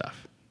supernatural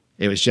stuff.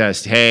 It was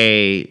just,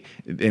 hey,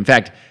 in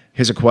fact,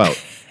 here's a quote.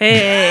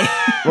 Hey.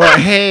 Well,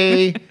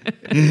 hey,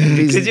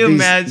 Could you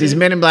imagine? these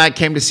men in black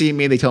came to see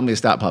me. They told me to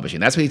stop publishing.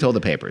 That's what he told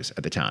the papers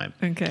at the time.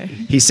 Okay.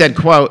 He said,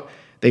 quote,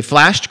 they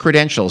flashed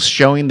credentials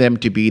showing them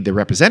to be the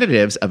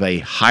representatives of a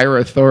higher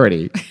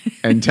authority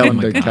and tell them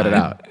to cut it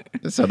out.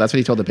 So that's what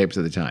he told the papers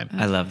at the time.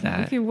 I love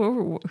that.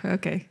 Okay.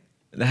 Okay.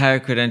 The higher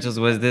credentials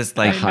was this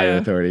like Higher know.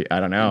 authority. I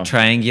don't know.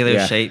 triangular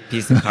Yeah. shaped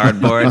piece of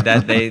cardboard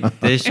that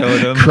they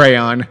showed him.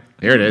 Crayon.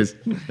 Here it is.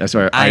 That's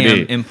where I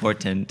ID. am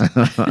important.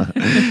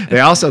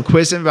 They also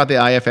quizzed him about the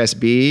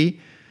IFSB,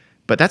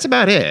 But that's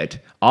about it.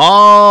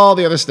 All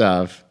the other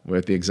stuff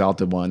with the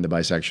Exalted One, the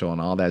bisexual,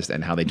 and all that,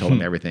 and how they told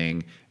him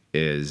everything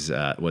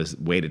was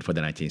waited for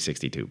the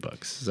 1962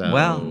 books. So,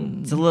 Well,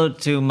 it's a little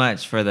too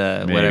much for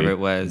the whatever it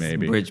was,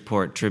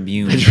 Bridgeport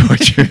Tribune.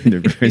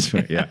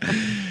 Yeah.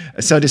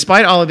 So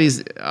despite all of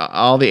these,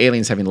 all the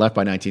aliens having left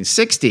by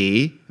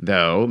 1960,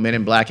 though, Men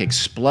in Black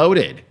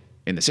exploded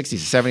in the 60s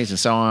and 70s and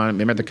so on.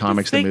 Remember the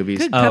comics, the They movies?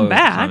 could come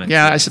back. comics.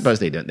 Yeah, I suppose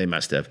they did. They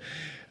must have.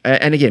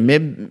 And again,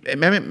 Men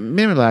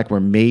in Black were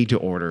made to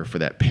order for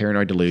that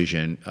paranoid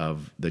delusion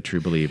of the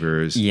true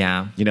believers.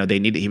 Yeah. You know, they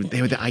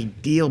were the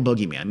ideal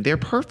boogeyman. They're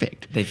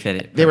perfect. They fit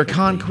it They were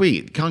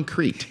perfectly.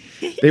 concrete.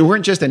 They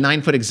weren't just a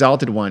 9-foot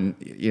exalted one,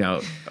 you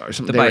know, or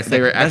something. They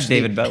were That's actually,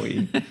 David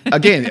Bowie.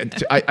 Again,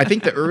 I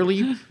think the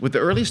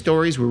early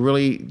stories were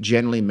really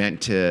generally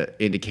meant to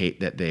indicate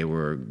that they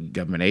were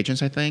government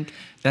agents, I think.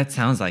 That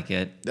sounds like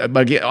it. But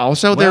again,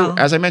 also, Well,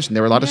 as I mentioned,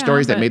 there were a lot of yeah,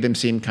 stories that but- made them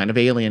seem kind of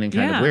alien and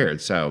kind of Yeah.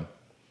 weird. So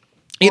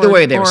either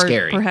way, they were Or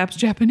scary. Perhaps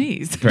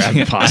Japanese.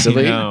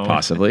 Possibly, I know.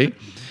 possibly.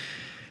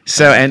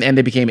 So and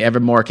they became ever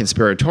more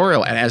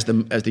conspiratorial. And as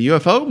the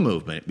UFO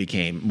movement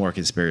became more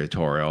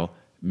conspiratorial,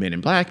 Men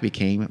in Black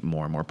became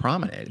more and more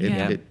prominent.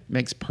 Yeah. It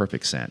makes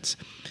perfect sense.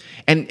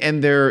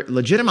 And they're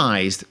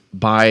legitimized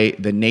by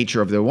the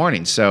nature of their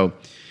warnings. So,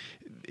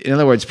 in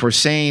other words, for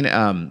saying,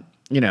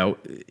 you know,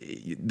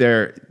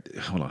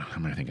 hold on,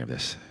 I'm going to think of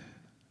this.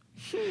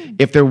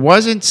 If there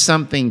wasn't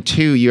something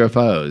to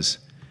UFOs,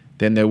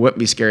 then there wouldn't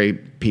be scary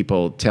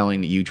people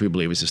telling you true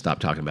believers to stop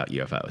talking about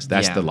UFOs.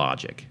 That's Yeah. the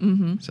logic.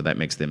 So that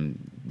makes them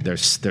they're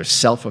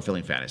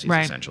self-fulfilling fantasies,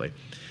 Right. essentially.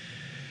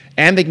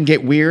 And they can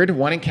get weird.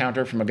 One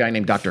encounter from a guy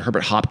named Dr.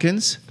 Herbert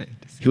Hopkins,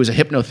 who was a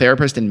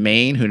hypnotherapist in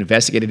Maine who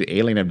investigated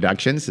alien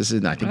abductions. This is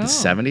in, I think, the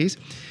 70s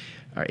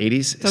or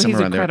 80s, So somewhere he's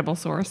a around there. credible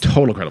source.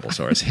 Total credible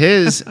source.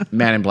 His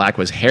Man in Black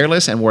was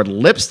hairless and wore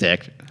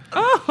lipstick.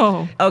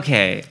 Oh.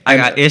 Okay, I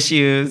got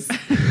issues.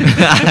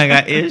 I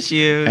got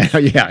issues.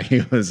 Yeah,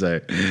 he was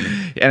and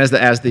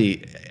as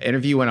the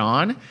interview went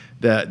on,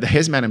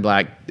 his Man in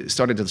Black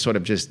started to sort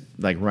of just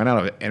like run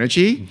out of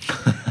energy,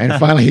 and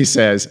finally he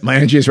says, "My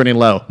energy is running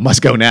low.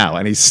 Must go now,"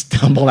 and he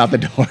stumbled out the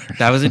door.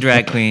 That was a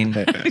drag queen.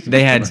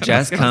 They had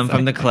just come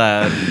from the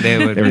club.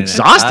 They were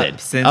exhausted, up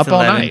since up all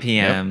 11 night.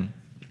 p.m.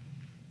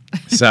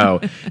 So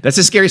that's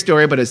a scary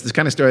story, but it's this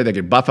kind of story that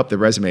could buff up the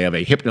resume of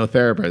a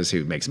hypnotherapist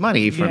who makes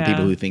money from Yeah.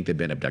 people who think they've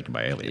been abducted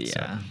by aliens.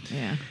 Yeah.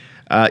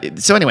 Yeah.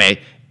 So anyway,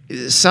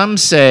 some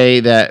say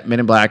that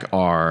Men in Black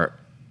are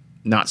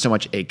not so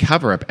much a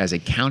cover-up as a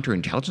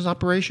counterintelligence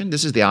operation.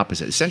 This is the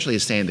opposite. Essentially,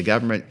 it's saying the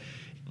government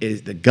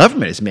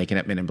is making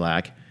up Men in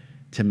Black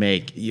to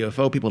make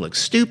UFO people look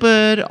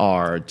stupid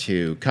or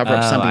to cover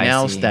up Oh, something I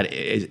else see. that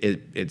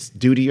it's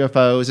due to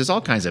UFOs. There's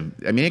all kinds of.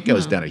 I mean, it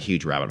goes down a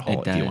huge rabbit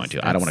hole It if you does. want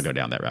to. I don't want to go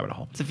down that rabbit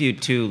hole. It's a few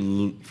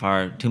too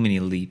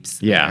many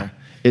leaps. Yeah. there.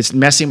 It's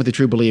messing with the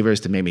true believers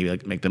to maybe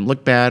make them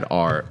look bad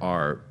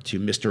or to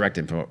misdirect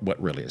them from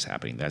what really is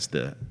happening. That's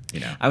the, you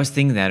know. I was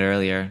thinking that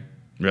earlier.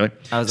 Really?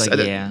 I was like,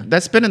 yeah.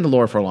 That's been in the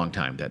lore for a long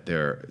time that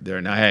they're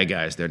not, hey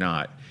guys, they're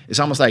not. It's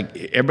almost like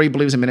everybody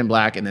believes in Men in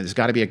Black, and then there's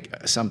got to be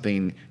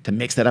something to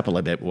mix that up a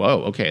little bit.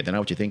 Whoa, okay, they're not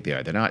what you think they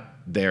are. They're not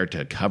there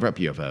to cover up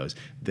UFOs.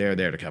 They're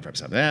there to cover up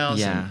something else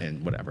Yeah.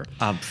 and whatever.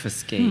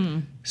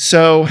 Obfuscate.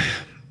 So,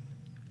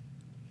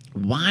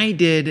 why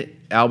did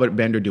Albert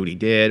Bender do what he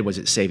did? Was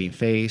it saving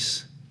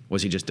face?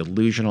 Was he just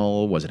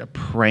delusional? Was it a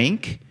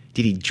prank?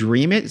 Did he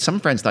dream it? Some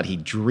friends thought he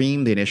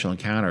dreamed the initial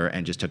encounter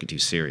and just took it too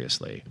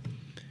seriously.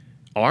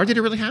 Or did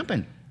it really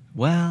happen?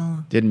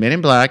 Well, Did Men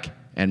in Black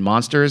and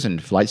monsters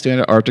and flights to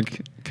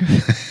Antarctic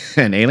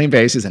and alien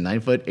bases and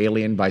 9-foot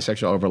alien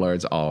bisexual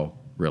overlords all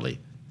really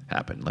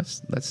happen?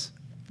 Let's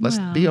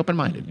Well. be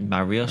open-minded. my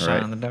real shot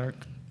right. in the dark.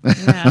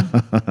 Yeah.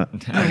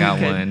 I got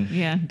Good. one.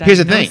 Yeah. Here's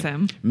the diagnose thing.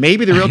 him.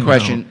 Maybe the real know.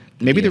 question.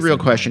 Maybe the Yes, real I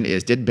know. question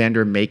is: did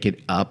Bender make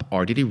it up,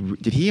 or did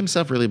he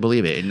himself really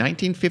believe it in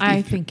 1950?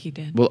 I think he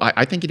did. Well,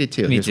 I think he did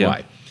too. Me Here's too.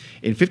 why.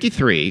 In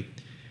 '53,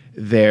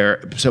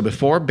 so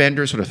before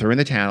Bender sort of threw in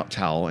the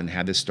towel and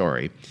had this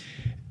story,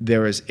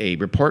 there was a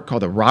report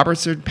called the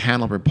Robertson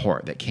Panel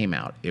Report that came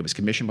out. It was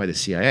commissioned by the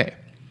CIA.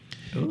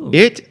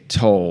 It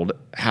told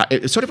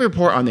it's sort of a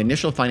report on the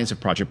initial findings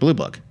of Project Blue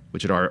Book,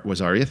 which was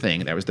already a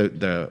thing. That was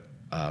the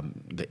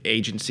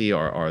agency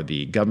or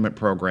the government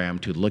program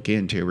to look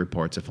into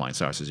reports of flying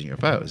saucers and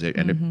UFOs.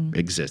 It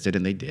existed,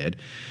 and they did.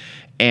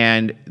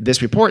 And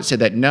this report said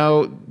that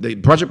the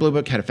Project Blue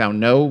Book had found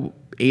no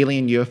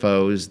alien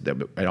UFOs that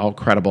were at all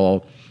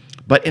credible.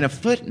 But in a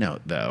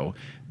footnote, though,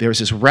 there was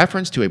this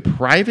reference to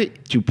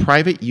private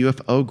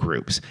UFO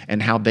groups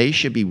and how they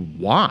should be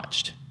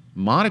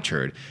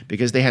monitored,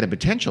 because they had the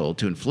potential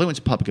to influence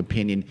public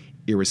opinion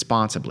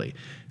irresponsibly.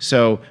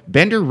 So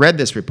Bender read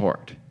this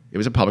report. It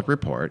was a public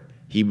report.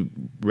 He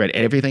read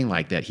everything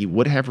like that. He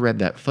would have read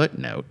that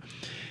footnote.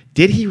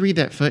 Did he read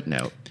that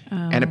footnote?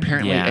 And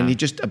apparently, Yeah. and he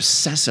just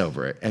obsess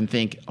over it and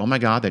think, oh my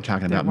God, they're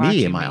talking about me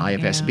watching and my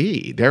me,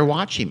 IFSB. They're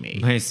watching me.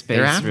 My They're space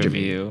after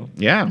review.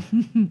 me. Yeah.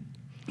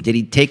 Did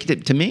he take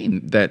it to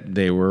mean that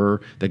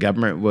the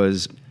government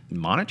was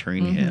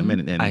monitoring him,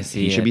 and I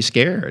see he should it. be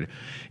scared.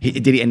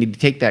 Did he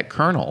take that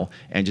kernel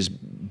and just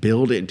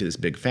build it into this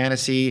big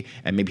fantasy,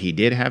 and maybe he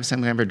did have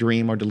some kind of a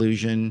dream or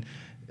delusion,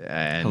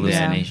 and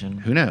Hallucination.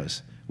 Who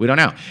knows? We don't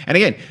know. And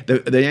again,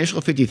 the initial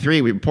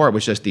 53 report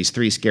was just these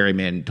 3 scary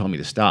men told me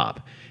to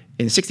stop.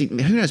 In 60,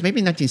 who knows? Maybe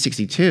in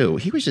 1962,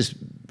 he was just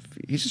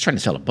trying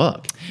to sell a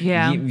book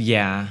Yeah.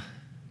 Yeah.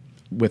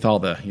 with all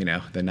the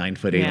the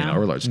 9-foot alien Yeah.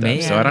 overlord stuff.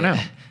 Maybe. So I don't know.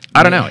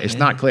 I don't know. It's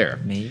not clear.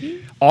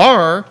 Maybe.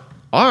 Or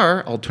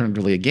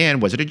alternatively,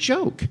 again, was it a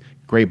joke?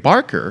 Gray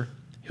Barker,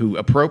 who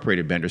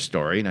appropriated Bender's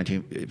story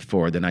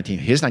for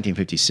his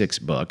 1956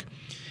 book,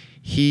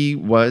 he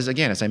was,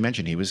 again, as I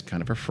mentioned, he was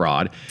kind of a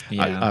fraud.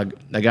 Yeah.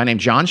 A guy named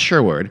John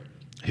Sherwood,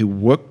 who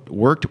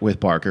worked with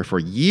Barker for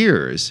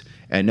years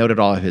and noted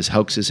all of his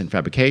hoaxes and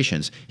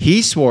fabrications,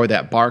 he swore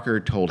that Barker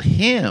told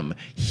him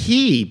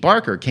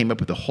Barker came up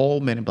with the whole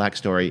Men in Black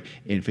story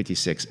in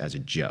 56 as a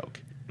joke.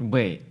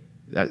 Wait.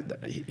 That-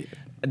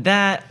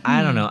 That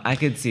I don't know. I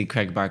could see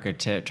Craig Barker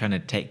trying to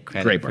take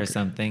Gray credit for Barker.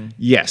 something.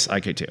 Yes, I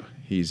could too.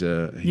 He's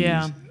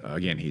Yeah.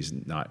 again, he's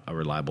not a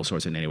reliable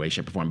source in any way,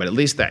 shape, or form. But at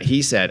least that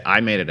he said,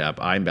 I made it up,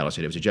 I embellished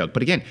it, it was a joke.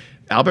 But again,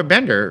 Albert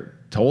Bender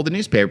told the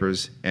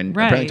newspapers and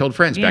Right. apparently told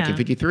friends back in Yeah.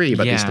 53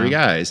 about these Yeah. 3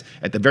 guys.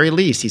 At the very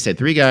least, he said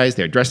 3 guys,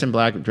 they're dressed in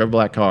black, drove a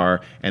black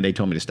car, and they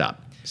told me to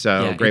stop.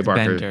 So Yeah, Gray it's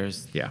Barker.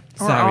 Bender's. Yeah.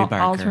 Or Sorry,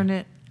 Barker.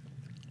 alternate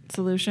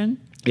solution.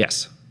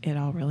 Yes. It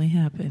all really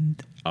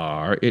happened.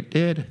 It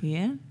did.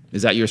 Yeah.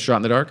 Is that your shot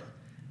in the dark?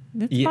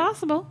 It's Yeah.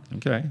 possible.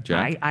 Okay,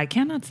 Jack. I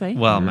cannot say.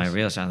 Well, my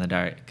real shot in the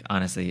dark,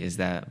 honestly, is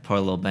that poor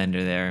little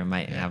Bender there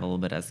might have a little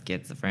bit of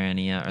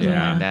schizophrenia or something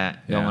Yeah. like that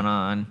Yeah. going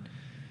on.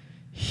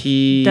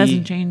 He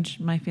Doesn't change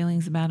my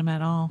feelings about him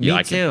at all. You Me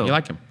like him. too. You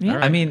like him. Yeah. All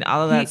right. I mean,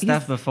 all of that He-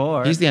 stuff he's-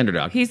 before. He's the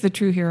underdog. He's the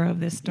true hero of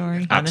this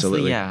story. Honestly,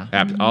 Absolutely. yeah.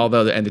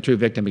 Although, and the true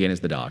victim again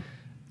is the dog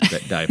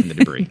that died from the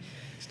debris.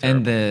 It's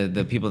and terrible.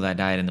 the people that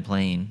died in the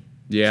plane.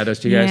 Yeah, those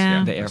 2 guys. Yeah.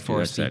 Yeah, The Air that's true.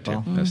 Force That's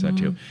people. That too. That's that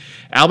too.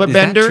 Albert Is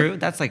Bender. that true?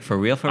 That's like for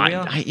real, for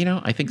real?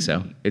 I think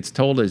so. It's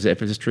told as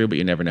if it's true, but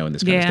you never know in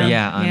this kind of Yeah. stuff.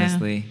 yeah,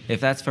 honestly.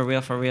 If that's for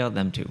real,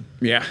 them too.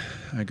 Yeah,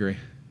 I agree.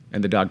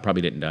 And the dog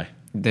probably didn't die.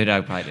 The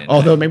dog probably didn't.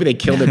 Although maybe they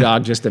killed the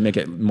dog just to make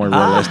it more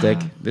realistic.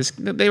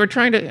 They were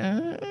trying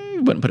to.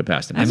 Wouldn't put it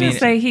past them. I was mean- gonna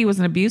say he was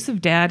an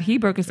abusive dad. He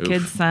broke his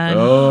kid's son,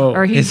 Oh.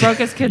 or he broke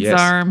his kid's Yes.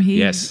 arm.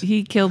 Yes.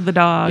 He killed the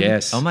dog.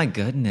 Yes. Oh my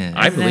goodness.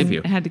 I And believe then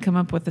you. Had to come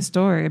up with a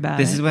story about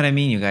This it. is what I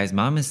mean, you guys.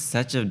 Mom is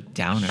such a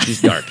downer.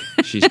 She's dark.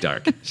 She's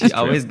dark. She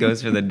always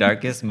goes for the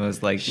darkest,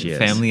 most like She is.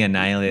 family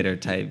annihilator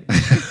type.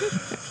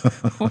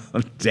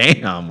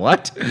 Damn,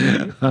 what?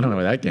 I don't know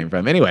where that came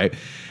from. Anyway,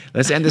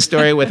 let's end the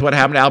story with what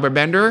happened to Albert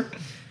Bender.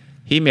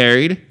 He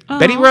married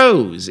Betty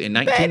Rose in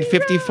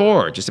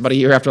 1954, just about a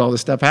year after all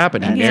this stuff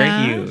happened. He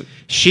That's married. cute.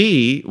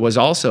 She was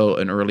also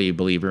an early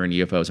believer in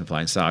UFOs and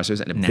flying saucers,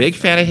 and a big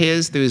fan of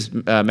his through his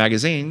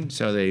magazine.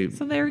 So they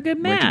So they were a good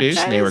were match. introduced.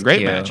 That And they were a is great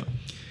cute. match.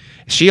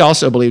 She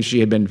also believed she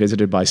had been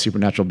visited by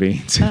supernatural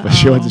beings, but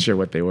she wasn't sure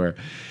what they were.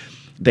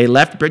 They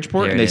left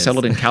Bridgeport There and it they is.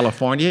 settled in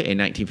California in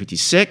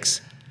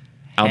 1956.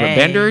 Albert Hey.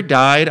 Bender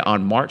died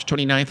on March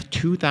 29th,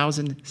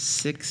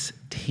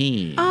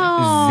 2016.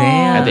 Oh,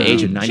 Zam. At the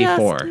age of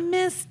 94. Just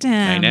missed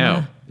him. I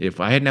know. If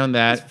I had known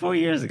that, 4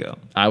 years ago.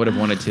 I would have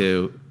wanted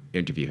to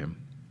interview him.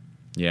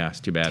 Yeah, it's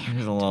too bad. It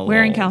was a little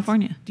Where in old.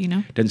 California? Do you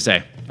know? Didn't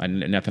say.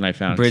 Nothing I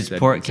found. said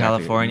Bridgeport, exactly.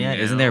 California?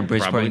 Isn't there a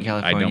Bridgeport in probably.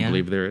 I California? don't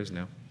believe there is,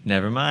 no.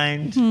 Never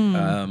mind.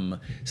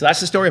 So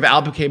that's the story of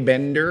Albert K.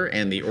 Bender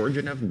and the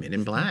origin of Men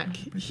in Black.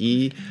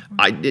 He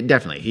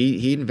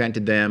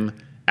invented them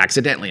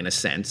accidentally in a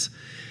sense.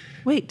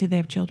 Wait, did they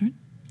have children?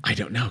 I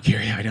don't know,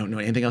 Gary. I don't know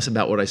anything else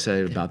about what I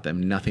said about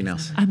them. Nothing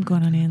else. I'm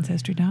going on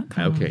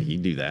Ancestry.com. Okay, you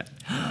do that.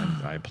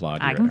 I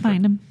applaud. I your can effort.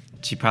 find them.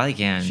 She probably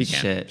can. She can.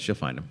 Shit. She'll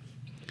find them.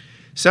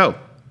 So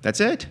that's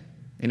it.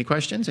 Any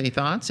questions? Any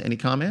thoughts? Any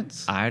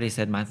comments? I already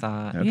said my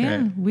thought. Okay.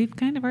 Yeah, we've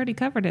kind of already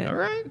covered it. All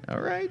right.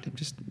 I'm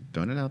just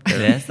throwing it out there.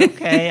 That's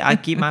okay. I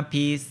keep my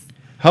peace.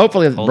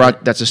 Hopefully, Hold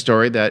that's a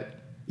story that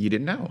you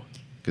didn't know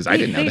because I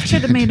didn't know They that.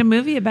 should have made a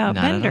movie about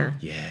Not at Bender.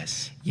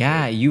 Yes.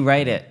 Yeah, you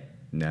write it.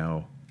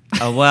 No.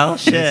 Oh, well,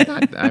 shit. It's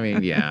not. I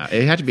mean, yeah,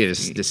 it had to be a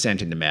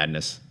descent into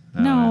madness. I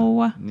don't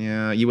No. know.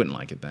 Yeah, you wouldn't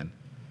like it then,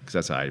 because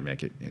that's how I'd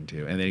make it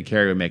into. And then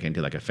Carrie would make it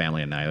into like a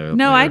family annihilator.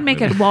 No, I'd make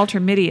it Walter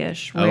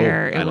Mitty-ish, Oh,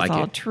 where I it was like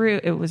all it. true.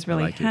 It was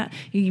really. like it.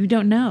 You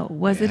don't know.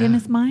 Was it in Yeah,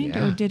 his mind,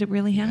 yeah, or did it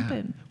really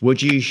happen?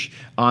 Would you,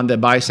 on the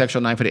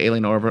bisexual 9-foot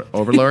alien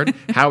overlord,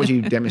 how would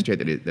you demonstrate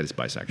that it's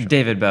bisexual?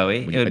 David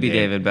Bowie. It would be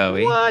David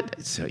Bowie.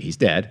 What? So he's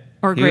dead.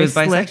 Or He Grace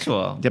was Slick?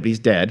 bisexual. Yeah, but he's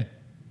dead.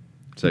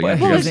 So Well,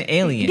 he you was gotta- an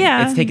alien.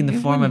 yeah, It's taking the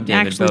it form of wouldn't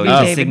David actually Bowie be to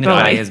David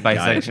signify Bowie. his Got it.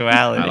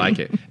 bisexuality. I like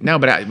it. No,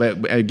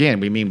 but again,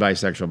 we mean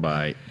bisexual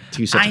by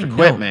two sets I of know.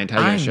 equipment. How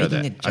are you I'm going to show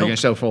that? making a Are you going to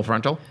joke. show full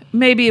frontal?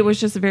 Maybe it was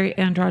just a very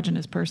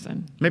androgynous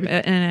person. Maybe.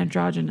 An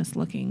androgynous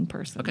looking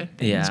person. Okay.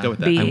 Yeah. Let's go with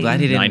that. Being I'm glad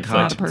he didn't 9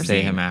 call foot. it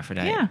say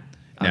hermaphrodite. Yeah.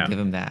 I'll No. give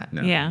him that.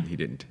 No, Yeah. he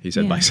didn't. He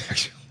said Yeah.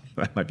 bisexual.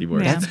 That might be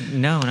worse. Yeah.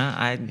 No,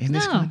 I. In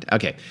this No. context.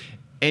 Okay.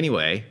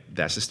 Anyway,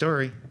 that's the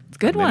story. It's a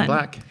good Men in one.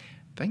 Black.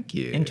 Thank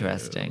you.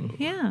 Interesting.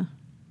 Yeah.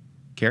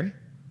 Carrie?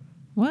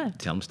 What?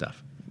 Tell them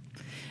stuff.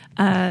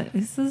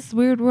 This is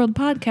Weird World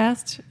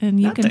Podcast, and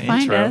you Not can the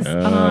find intro. us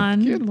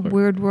on good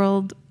Lord.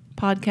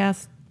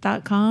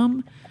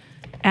 weirdworldpodcast.com,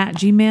 at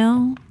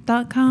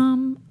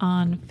gmail.com,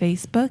 on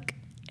Facebook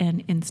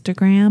and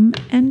Instagram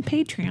and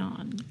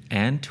Patreon.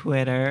 And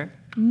Twitter.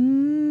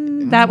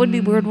 That would be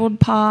Weird World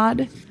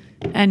Pod,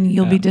 and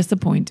you'll be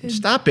disappointed.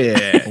 Stop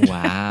it.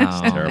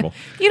 Wow. Terrible.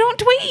 You don't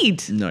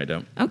tweet. No, I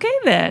don't. Okay,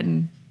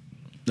 then.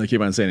 I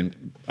keep on saying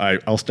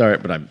I'll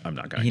start, but I'm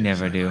not going to. You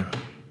never do.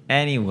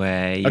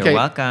 Anyway, you're Okay,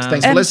 welcome.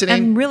 thanks for listening.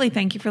 And really,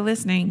 thank you for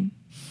listening.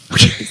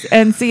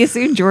 And see you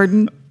soon,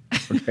 Jordan.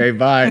 Okay,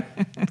 bye.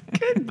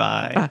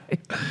 Goodbye. Bye.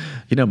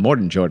 You know, more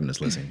than Jordan is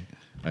listening.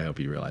 I hope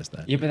you realize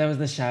that. Yeah, but that was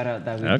the shout out that we Okay.